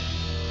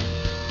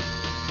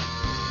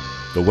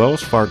 The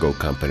Wells Fargo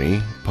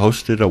Company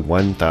posted a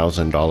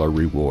 $1,000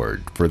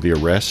 reward for the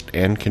arrest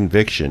and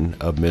conviction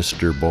of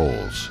Mr.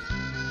 Bowles.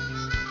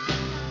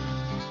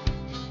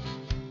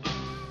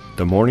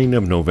 The morning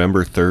of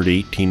November 3,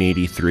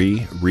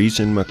 1883,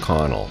 Reason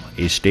McConnell,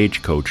 a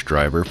stagecoach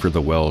driver for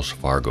the Wells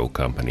Fargo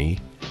Company,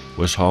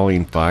 was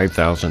hauling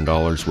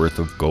 $5,000 worth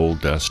of gold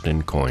dust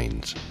and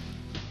coins.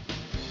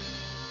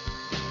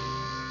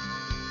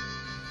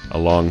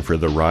 Along for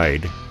the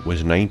ride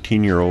was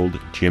 19-year-old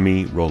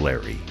Jimmy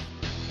Rolleri.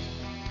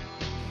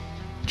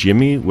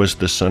 Jimmy was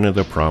the son of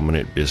the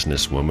prominent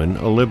businesswoman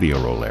Olivia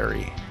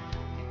Rolleri.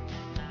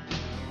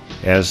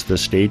 As the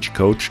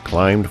stagecoach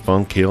climbed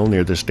Funk Hill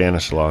near the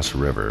Stanislaus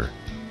River,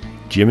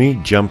 Jimmy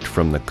jumped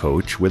from the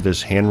coach with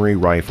his Henry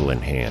rifle in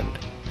hand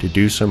to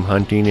do some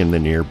hunting in the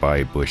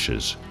nearby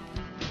bushes.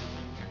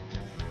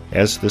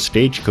 As the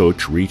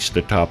stagecoach reached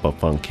the top of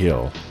Funk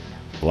Hill,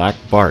 Black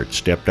Bart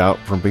stepped out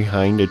from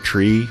behind a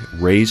tree,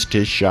 raised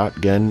his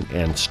shotgun,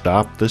 and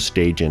stopped the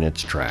stage in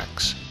its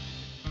tracks.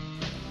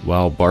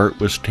 While Bart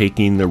was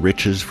taking the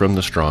riches from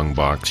the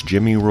strongbox,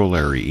 Jimmy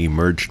Rolleri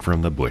emerged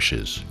from the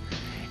bushes,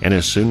 and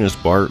as soon as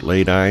Bart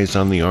laid eyes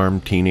on the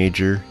armed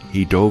teenager,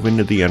 he dove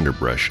into the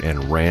underbrush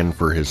and ran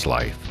for his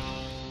life.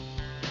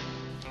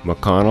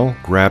 McConnell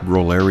grabbed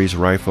Rolleri's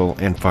rifle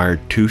and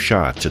fired 2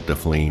 shots at the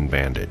fleeing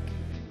bandit.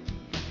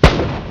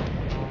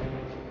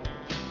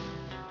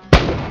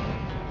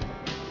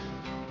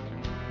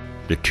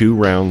 The 2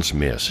 rounds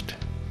missed.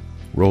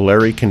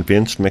 Rolleri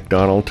convinced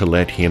McDonald to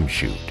let him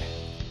shoot.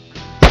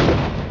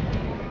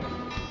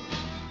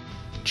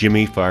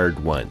 Jimmy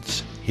fired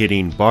once,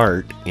 hitting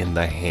Bart in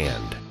the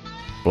hand.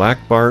 Black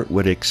Bart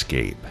would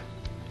escape.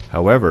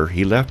 However,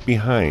 he left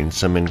behind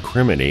some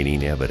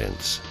incriminating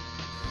evidence.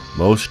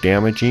 Most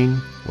damaging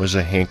was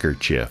a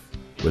handkerchief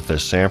with a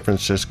San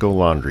Francisco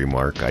laundry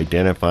mark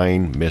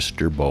identifying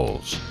Mr.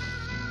 Bowles.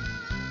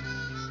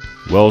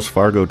 Wells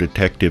Fargo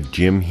detective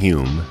Jim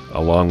Hume,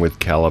 along with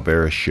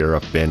Calaveras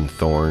Sheriff Ben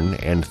Thorne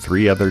and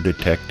 3 other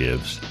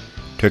detectives,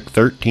 took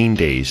 13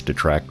 days to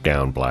track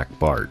down Black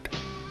Bart.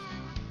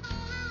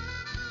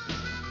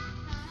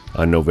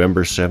 On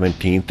November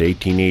 17,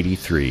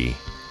 1883,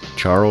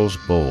 Charles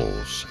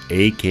Bowles,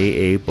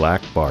 a.k.a.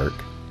 Black Bart,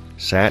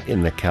 sat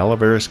in the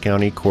Calaveras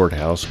County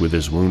Courthouse with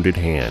his wounded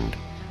hand,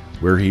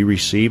 where he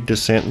received a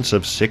sentence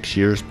of 6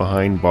 years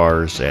behind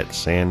bars at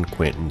San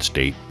Quentin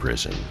State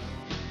Prison.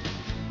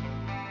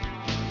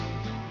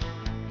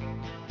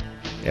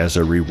 As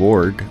a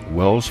reward,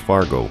 Wells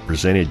Fargo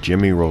presented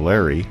Jimmy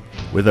Rolleri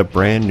with a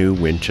brand new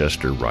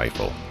Winchester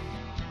rifle.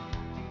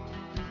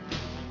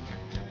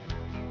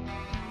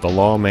 The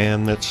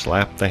lawman that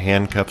slapped the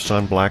handcuffs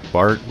on Black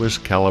Bart was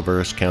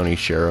Calaveras County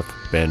Sheriff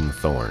Ben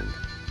Thorne.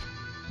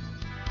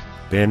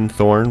 Ben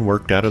Thorne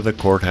worked out of the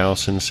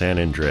courthouse in San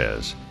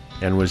Andres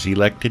and was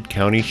elected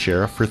county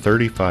sheriff for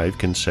 35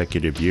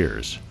 consecutive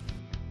years.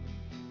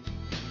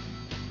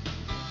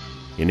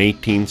 In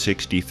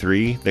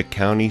 1863, the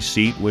county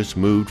seat was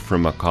moved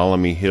from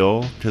McCallamy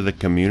Hill to the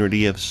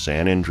community of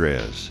San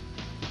Andres,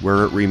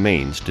 where it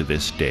remains to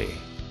this day.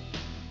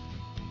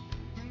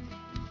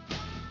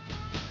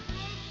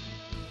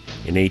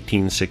 In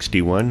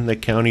 1861, the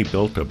county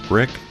built a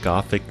brick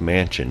Gothic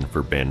mansion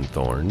for Ben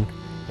Thorne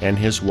and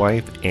his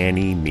wife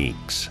Annie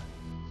Meeks.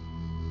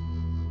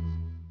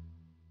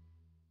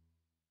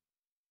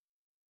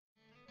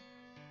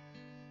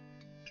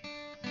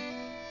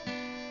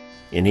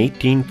 In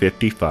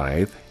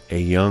 1855, a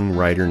young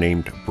writer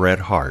named Bret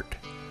Harte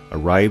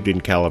arrived in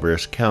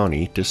Calaveras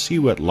County to see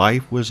what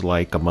life was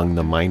like among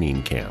the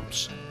mining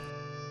camps.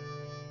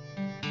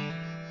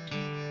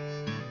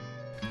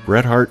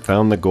 Bret Harte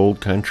found the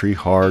gold country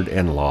hard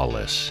and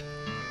lawless.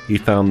 He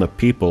found the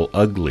people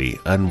ugly,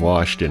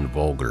 unwashed, and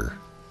vulgar.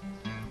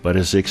 But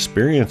his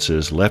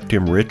experiences left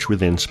him rich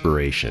with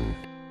inspiration.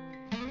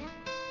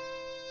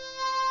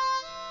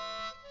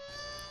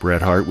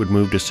 Bret Harte would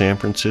move to San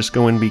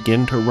Francisco and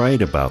begin to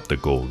write about the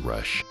gold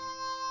rush.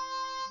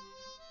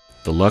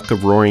 The Luck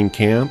of Roaring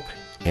Camp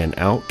and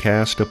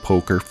Outcast of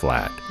Poker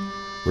Flat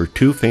were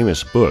 2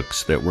 famous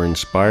books that were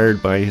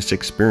inspired by his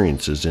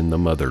experiences in the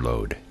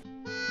Motherlode.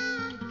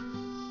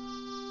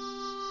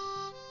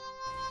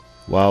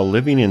 While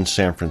living in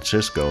San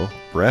Francisco,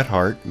 Bret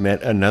Harte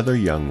met another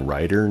young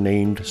writer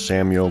named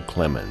Samuel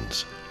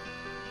Clemens.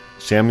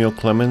 Samuel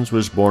Clemens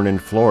was born in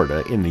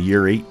Florida in the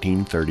year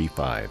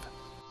 1835.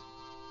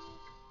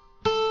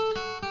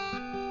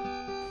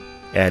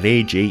 At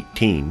age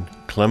 18,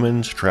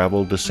 Clemens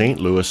traveled to St.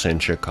 Louis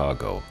and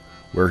Chicago,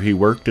 where he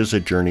worked as a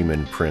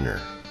journeyman printer.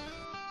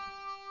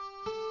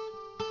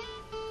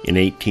 In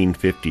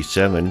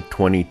 1857,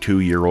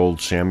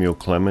 22-year-old Samuel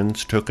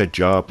Clemens took a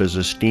job as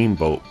a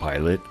steamboat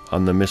pilot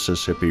on the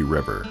Mississippi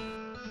River.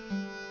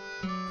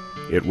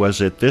 It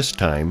was at this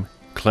time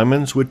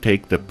Clemens would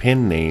take the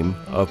pen name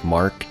of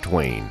Mark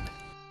Twain.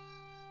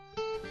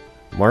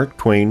 Mark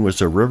Twain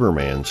was a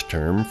riverman's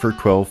term for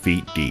 12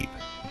 feet deep.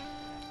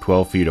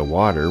 12 feet of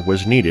water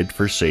was needed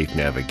for safe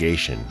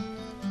navigation.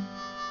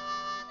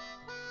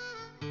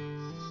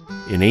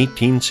 In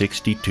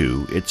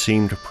 1862, it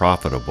seemed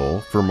profitable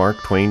for Mark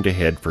Twain to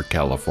head for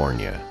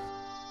California.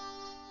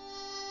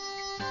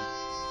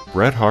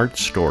 Bret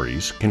Harte's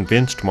stories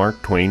convinced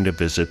Mark Twain to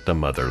visit the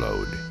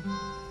Motherlode,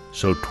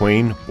 so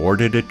Twain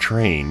boarded a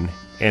train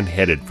and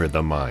headed for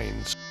the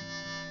mines.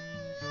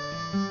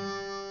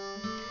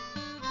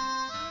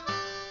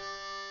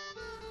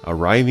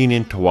 Arriving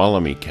in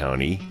Tuolumne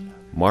County,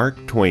 Mark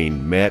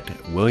Twain met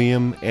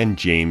William and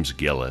James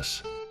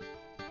Gillis.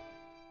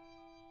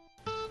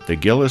 The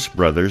Gillis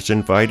brothers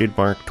invited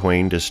Mark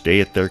Twain to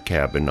stay at their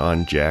cabin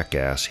on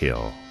Jackass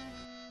Hill.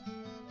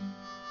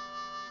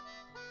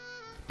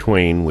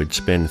 Twain would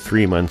spend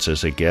 3 months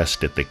as a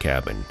guest at the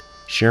cabin,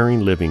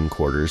 sharing living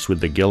quarters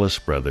with the Gillis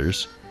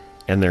brothers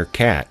and their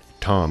cat,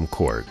 Tom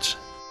Quartz.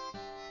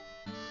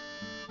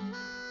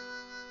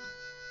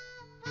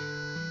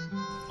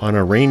 On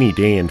a rainy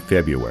day in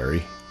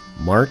February,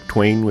 Mark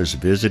Twain was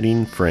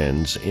visiting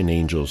friends in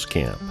Angels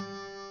Camp.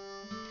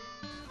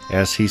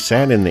 As he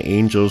sat in the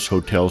Angels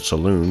Hotel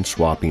saloon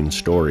swapping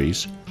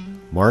stories,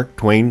 Mark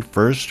Twain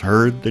first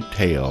heard the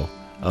tale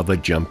of a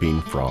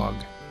jumping frog.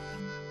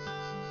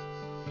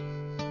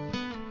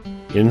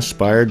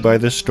 Inspired by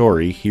the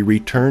story, he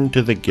returned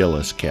to the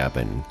Gillis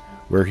cabin,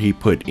 where he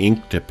put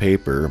ink to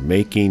paper,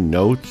 making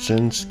notes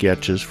and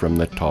sketches from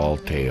the tall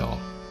tale.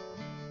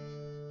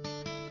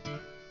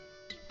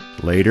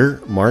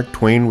 Later, Mark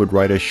Twain would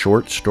write a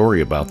short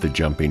story about the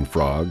jumping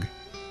frog,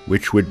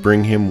 which would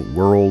bring him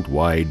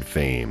worldwide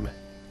fame.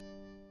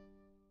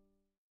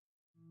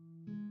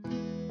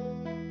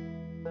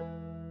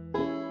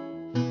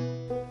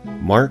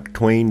 Mark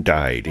Twain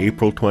died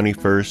April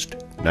 21st,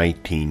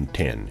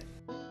 1910.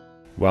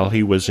 While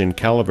he was in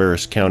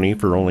Calaveras County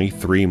for only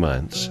 3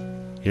 months,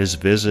 his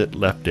visit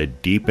left a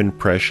deep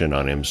impression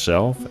on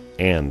himself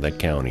and the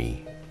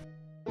county.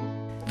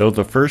 Though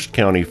the first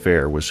county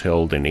fair was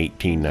held in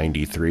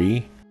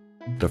 1893,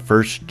 the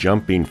first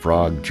Jumping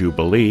Frog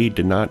Jubilee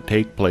did not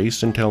take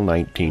place until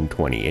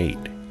 1928.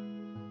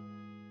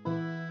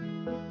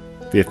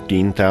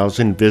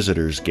 15,000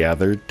 visitors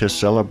gathered to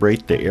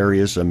celebrate the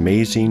area's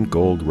amazing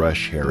gold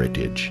rush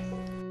heritage.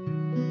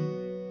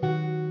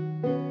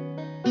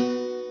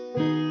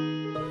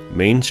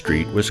 Main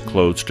Street was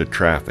closed to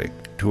traffic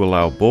to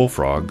allow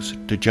bullfrogs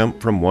to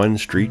jump from one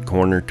street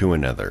corner to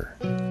another.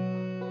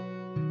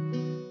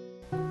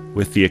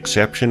 With the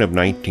exception of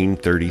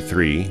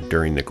 1933,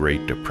 during the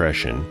Great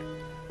Depression,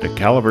 the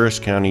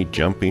Calaveras County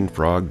Jumping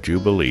Frog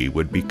Jubilee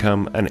would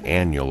become an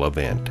annual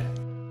event.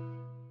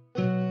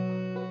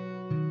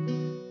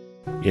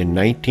 In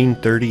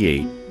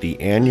 1938, the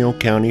annual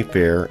county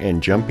fair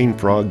and Jumping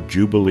Frog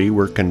Jubilee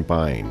were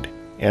combined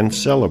and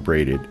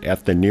celebrated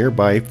at the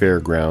nearby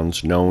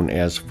fairgrounds known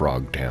as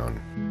Frogtown.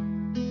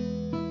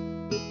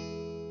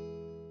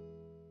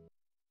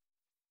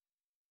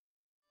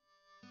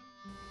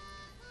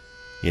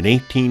 In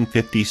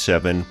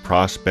 1857,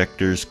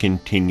 prospectors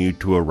continued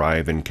to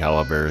arrive in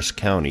Calaveras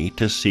County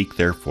to seek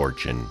their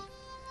fortune.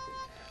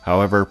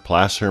 However,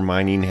 placer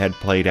mining had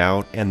played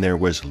out and there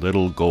was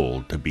little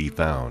gold to be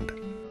found.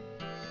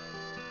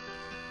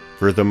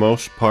 For the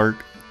most part,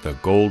 the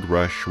gold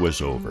rush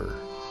was over.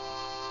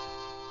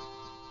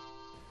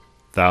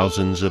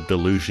 Thousands of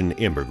delusion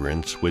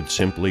immigrants would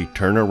simply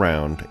turn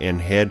around and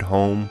head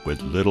home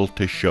with little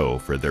to show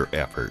for their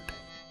effort.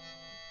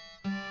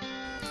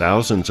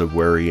 Thousands of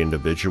wary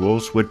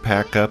individuals would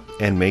pack up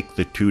and make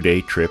the 2-day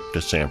trip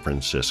to San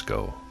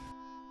Francisco.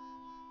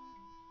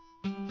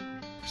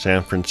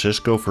 San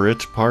Francisco, for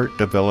its part,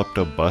 developed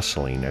a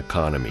bustling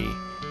economy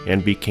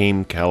and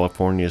became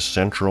California's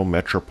central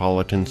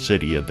metropolitan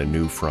city of the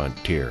new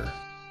frontier.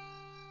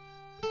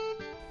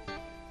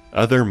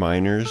 Other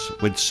miners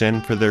would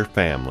send for their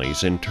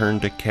families and turn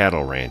to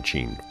cattle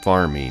ranching,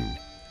 farming,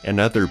 and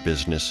other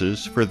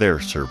businesses for their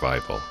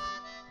survival.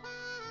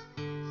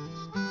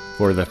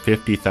 For the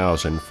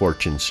 50,000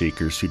 fortune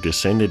seekers who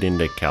descended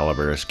into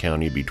Calaveras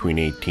County between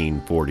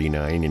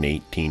 1849 and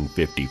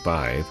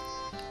 1855,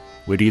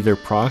 would either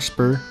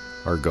prosper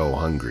or go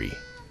hungry.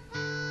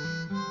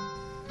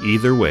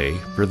 Either way,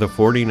 for the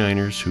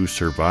 49ers who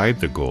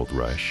survived the gold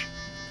rush,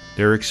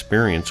 their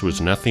experience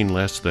was nothing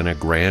less than a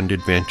grand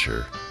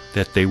adventure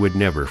that they would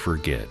never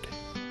forget.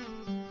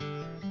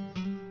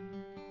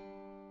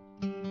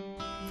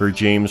 For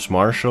James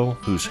Marshall,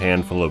 whose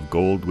handful of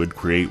gold would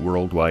create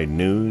worldwide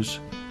news,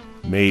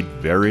 made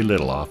very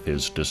little off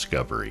his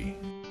discovery.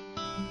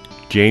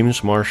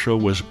 James Marshall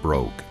was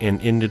broke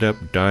and ended up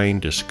dying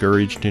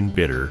discouraged and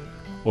bitter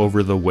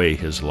over the way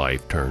his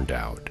life turned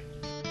out.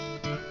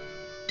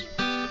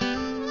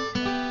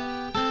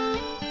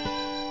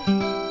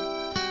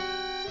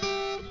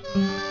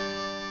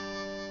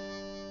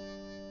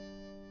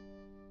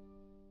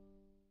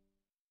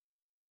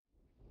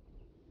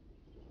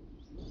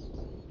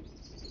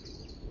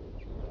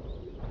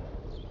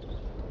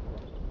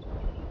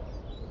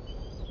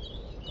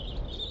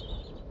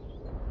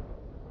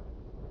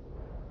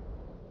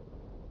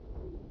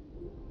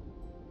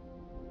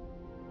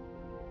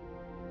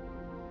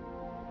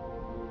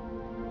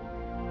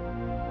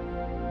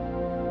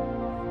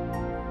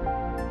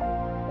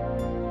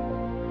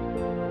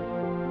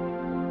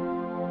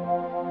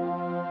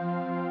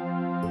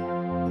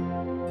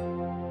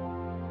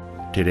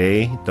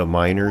 Today, the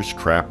miners,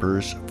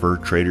 trappers, fur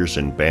traders,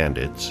 and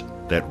bandits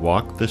that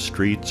walk the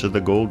streets of the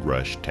gold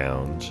rush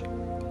towns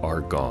are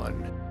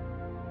gone.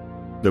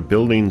 The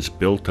buildings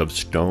built of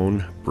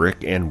stone,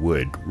 brick, and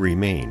wood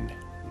remain.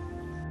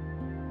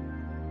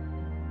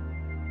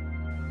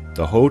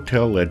 The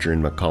Hotel Ledger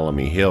in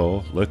McCallamy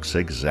Hill looks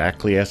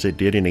exactly as it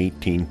did in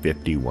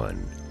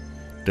 1851,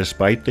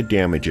 despite the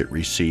damage it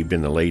received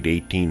in the late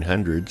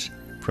 1800s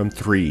from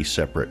 3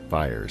 separate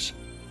fires.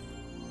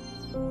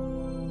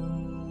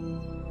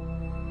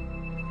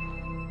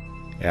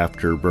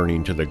 After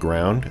burning to the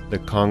ground, the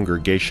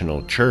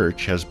Congregational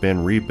Church has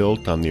been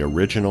rebuilt on the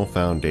original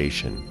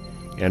foundation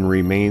and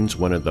remains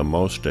one of the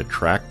most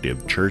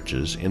attractive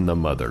churches in the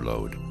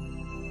Motherlode.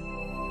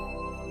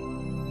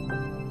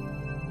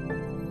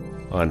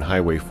 On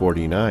Highway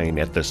 49,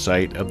 at the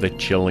site of the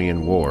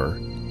Chilean War,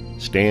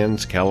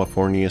 stands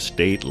California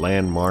State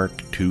Landmark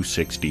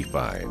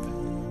 265.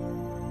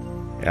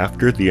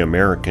 After the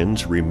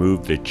Americans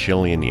removed the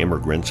Chilean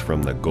immigrants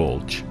from the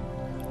gulch,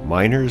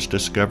 miners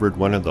discovered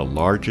one of the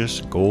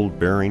largest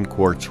gold-bearing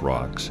quartz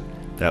rocks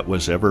that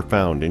was ever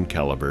found in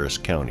Calaveras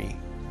County.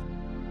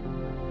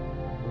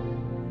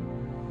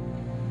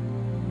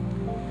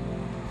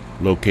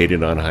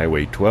 Located on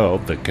Highway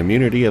 12, the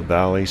community of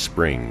Valley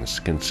Springs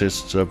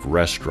consists of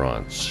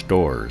restaurants,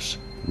 stores,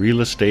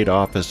 real estate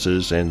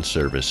offices, and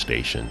service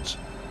stations.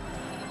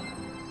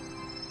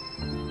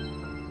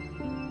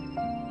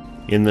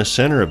 In the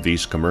center of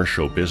these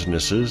commercial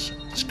businesses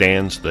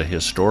stands the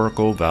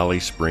historical Valley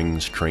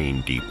Springs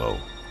Train Depot.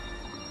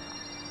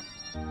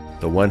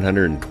 The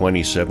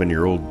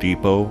 127-year-old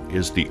depot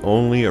is the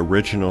only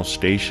original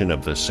station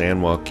of the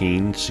San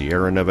Joaquin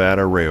Sierra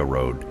Nevada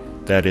Railroad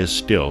that is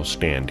still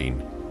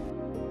standing.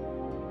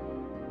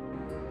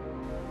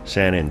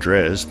 San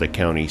Andres, the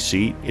county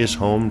seat, is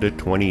home to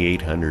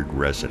 2,800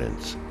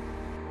 residents.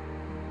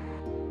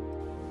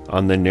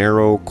 On the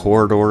narrow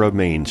corridor of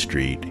Main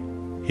Street,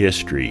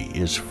 history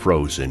is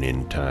frozen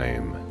in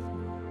time.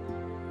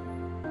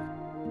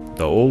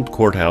 The old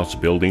courthouse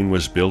building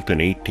was built in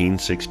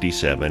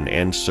 1867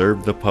 and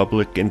served the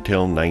public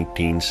until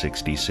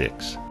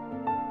 1966.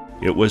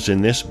 It was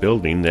in this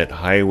building that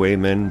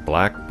highwayman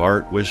Black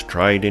Bart was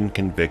tried and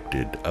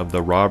convicted of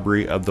the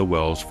robbery of the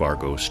Wells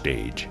Fargo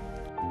stage.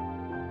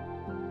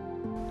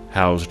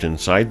 Housed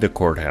inside the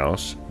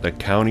courthouse, the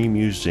County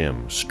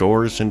Museum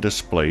stores and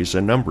displays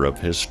a number of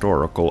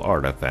historical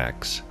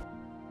artifacts.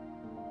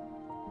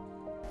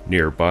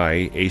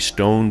 Nearby, a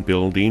stone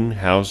building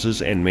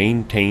houses and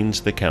maintains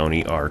the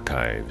county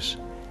archives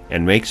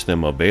and makes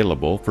them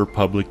available for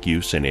public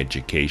use and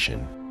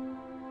education.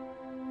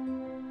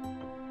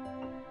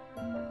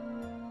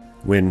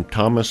 When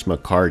Thomas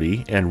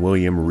McCarty and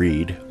William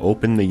Reed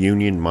opened the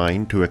Union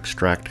Mine to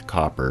extract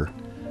copper,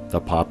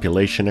 the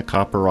population of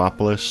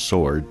Copperopolis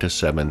soared to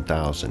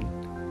 7,000.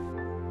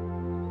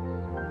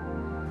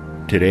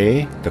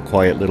 Today, the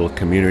quiet little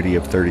community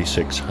of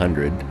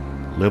 3,600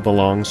 live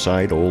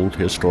alongside old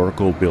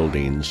historical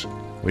buildings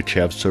which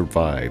have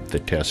survived the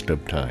test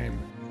of time.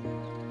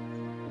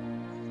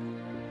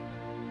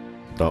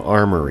 The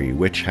armory,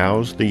 which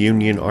housed the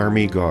Union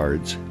Army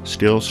Guards,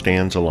 still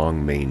stands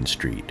along Main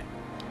Street.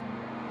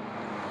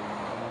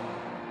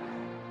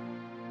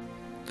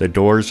 The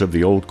doors of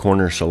the Old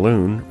Corner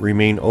Saloon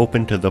remain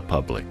open to the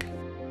public.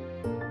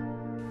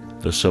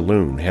 The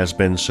saloon has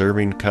been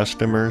serving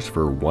customers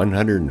for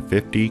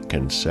 150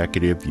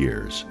 consecutive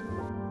years.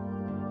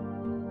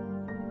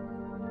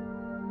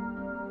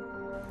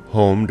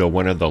 Home to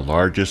one of the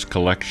largest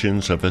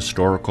collections of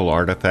historical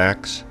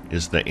artifacts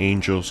is the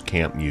Angels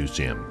Camp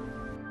Museum.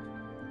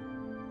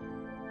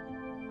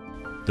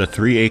 The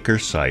 3-acre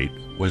site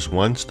was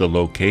once the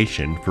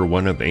location for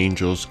one of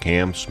Angels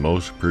Camp's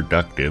most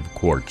productive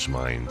quartz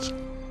mines.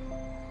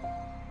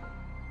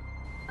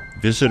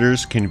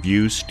 Visitors can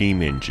view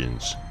steam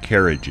engines,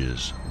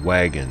 carriages,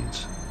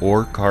 wagons,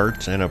 ore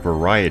carts, and a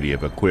variety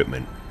of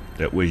equipment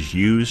that was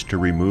used to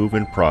remove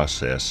and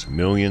process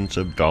millions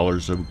of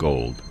dollars of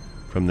gold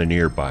from the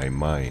nearby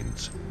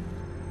mines.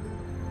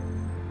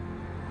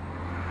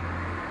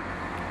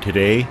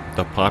 Today,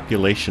 the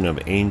population of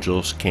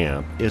Angels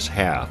Camp is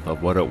half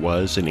of what it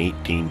was in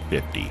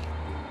 1850.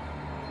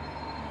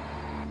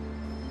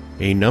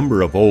 A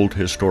number of old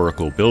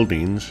historical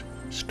buildings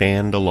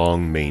stand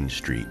along Main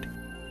Street.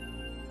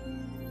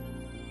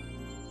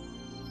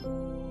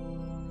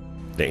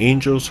 The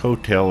Angels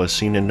Hotel has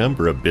seen a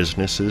number of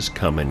businesses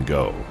come and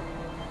go.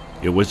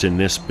 It was in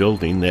this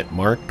building that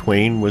Mark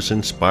Twain was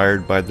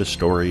inspired by the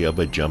story of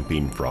a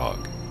jumping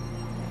frog.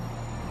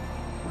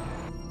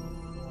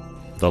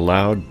 The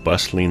loud,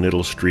 bustling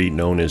little street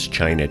known as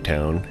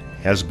Chinatown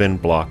has been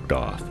blocked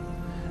off,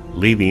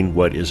 leaving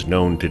what is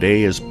known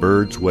today as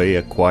Bird's Way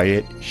a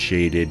quiet,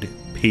 shaded,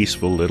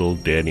 peaceful little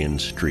dead-end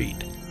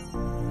street.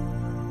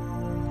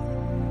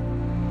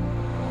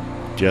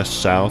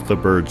 Just south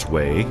of Bird's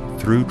Way,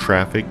 through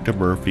traffic to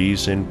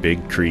Murphy's and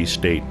Big Tree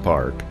State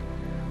Park,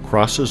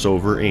 crosses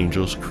over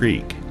Angels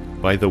Creek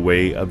by the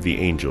way of the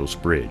Angels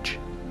Bridge.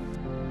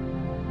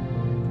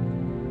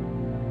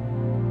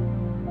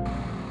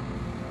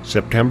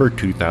 September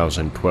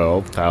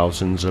 2012,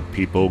 thousands of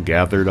people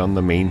gathered on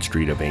the main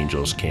street of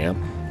Angels Camp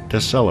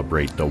to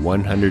celebrate the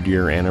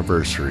 100-year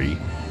anniversary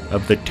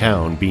of the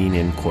town being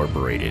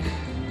incorporated.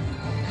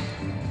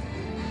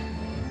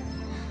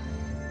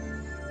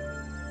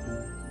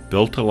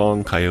 Built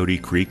along Coyote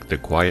Creek, the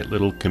quiet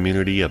little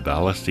community of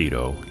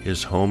Vallecito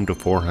is home to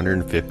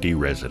 450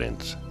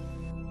 residents.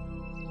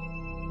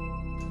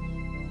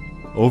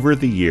 Over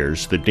the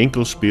years, the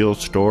Dinkelspiel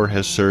store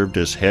has served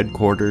as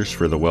headquarters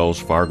for the Wells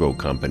Fargo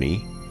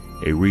Company,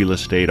 a real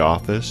estate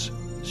office,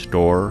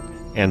 store,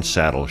 and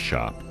saddle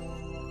shop.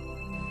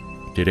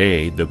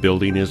 Today, the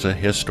building is a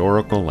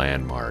historical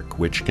landmark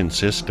which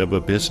consists of a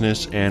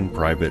business and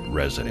private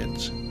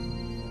residence.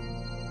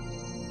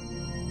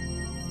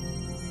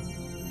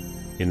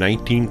 In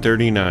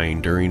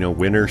 1939, during a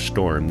winter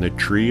storm, the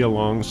tree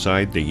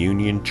alongside the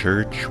Union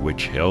Church,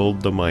 which held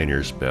the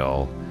miners'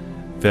 bell,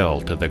 fell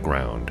to the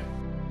ground.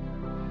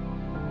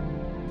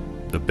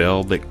 The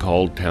bell that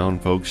called town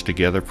folks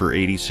together for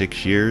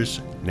 86 years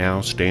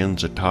now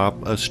stands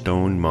atop a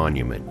stone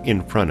monument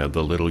in front of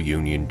the little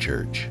Union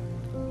Church.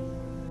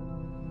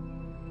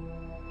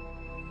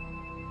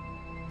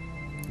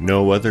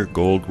 No other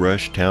gold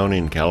rush town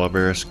in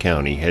Calaveras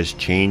County has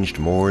changed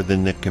more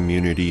than the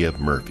community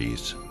of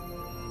Murphys.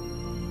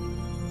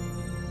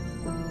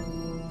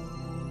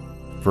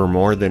 For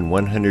more than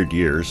 100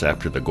 years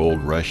after the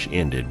gold rush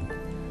ended,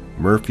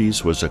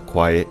 Murphys was a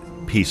quiet,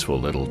 peaceful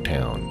little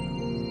town.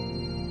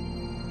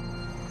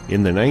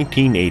 In the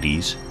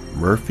 1980s,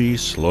 Murphy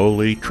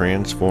slowly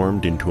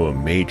transformed into a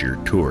major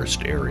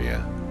tourist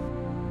area.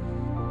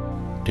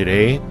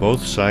 Today,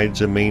 both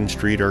sides of Main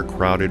Street are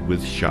crowded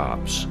with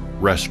shops,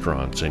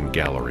 restaurants, and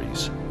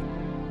galleries.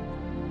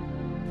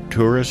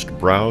 Tourists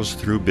browse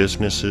through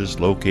businesses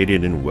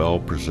located in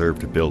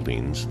well-preserved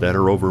buildings that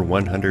are over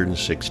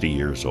 160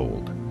 years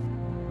old.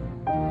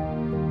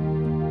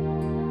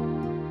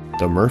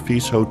 The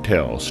Murphys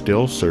Hotel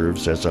still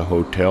serves as a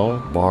hotel,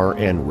 bar,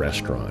 and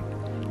restaurant,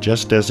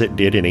 just as it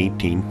did in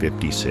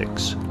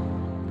 1856.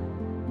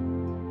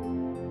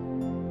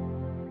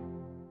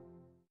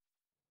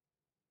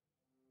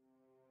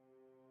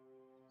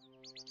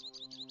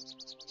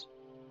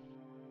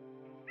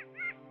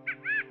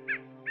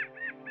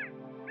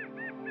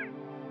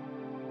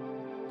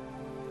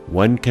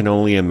 One can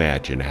only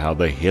imagine how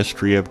the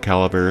history of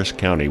Calaveras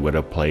County would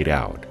have played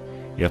out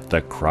if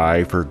the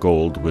cry for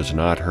gold was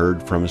not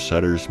heard from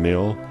Sutter's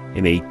Mill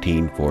in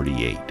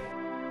 1848.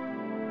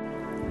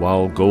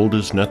 While gold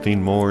is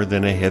nothing more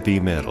than a heavy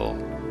metal,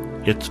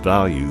 its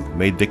value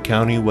made the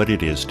county what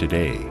it is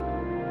today.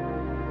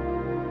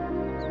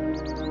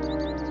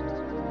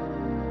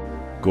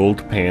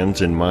 Gold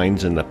pans and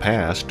mines in the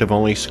past have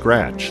only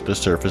scratched the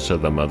surface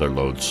of the Mother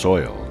Lode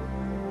soil.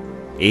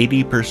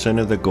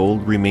 80% of the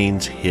gold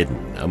remains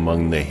hidden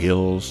among the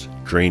hills,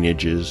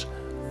 drainages,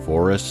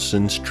 forests,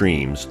 and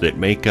streams that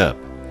make up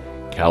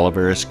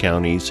Calaveras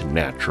County's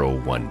natural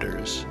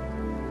wonders.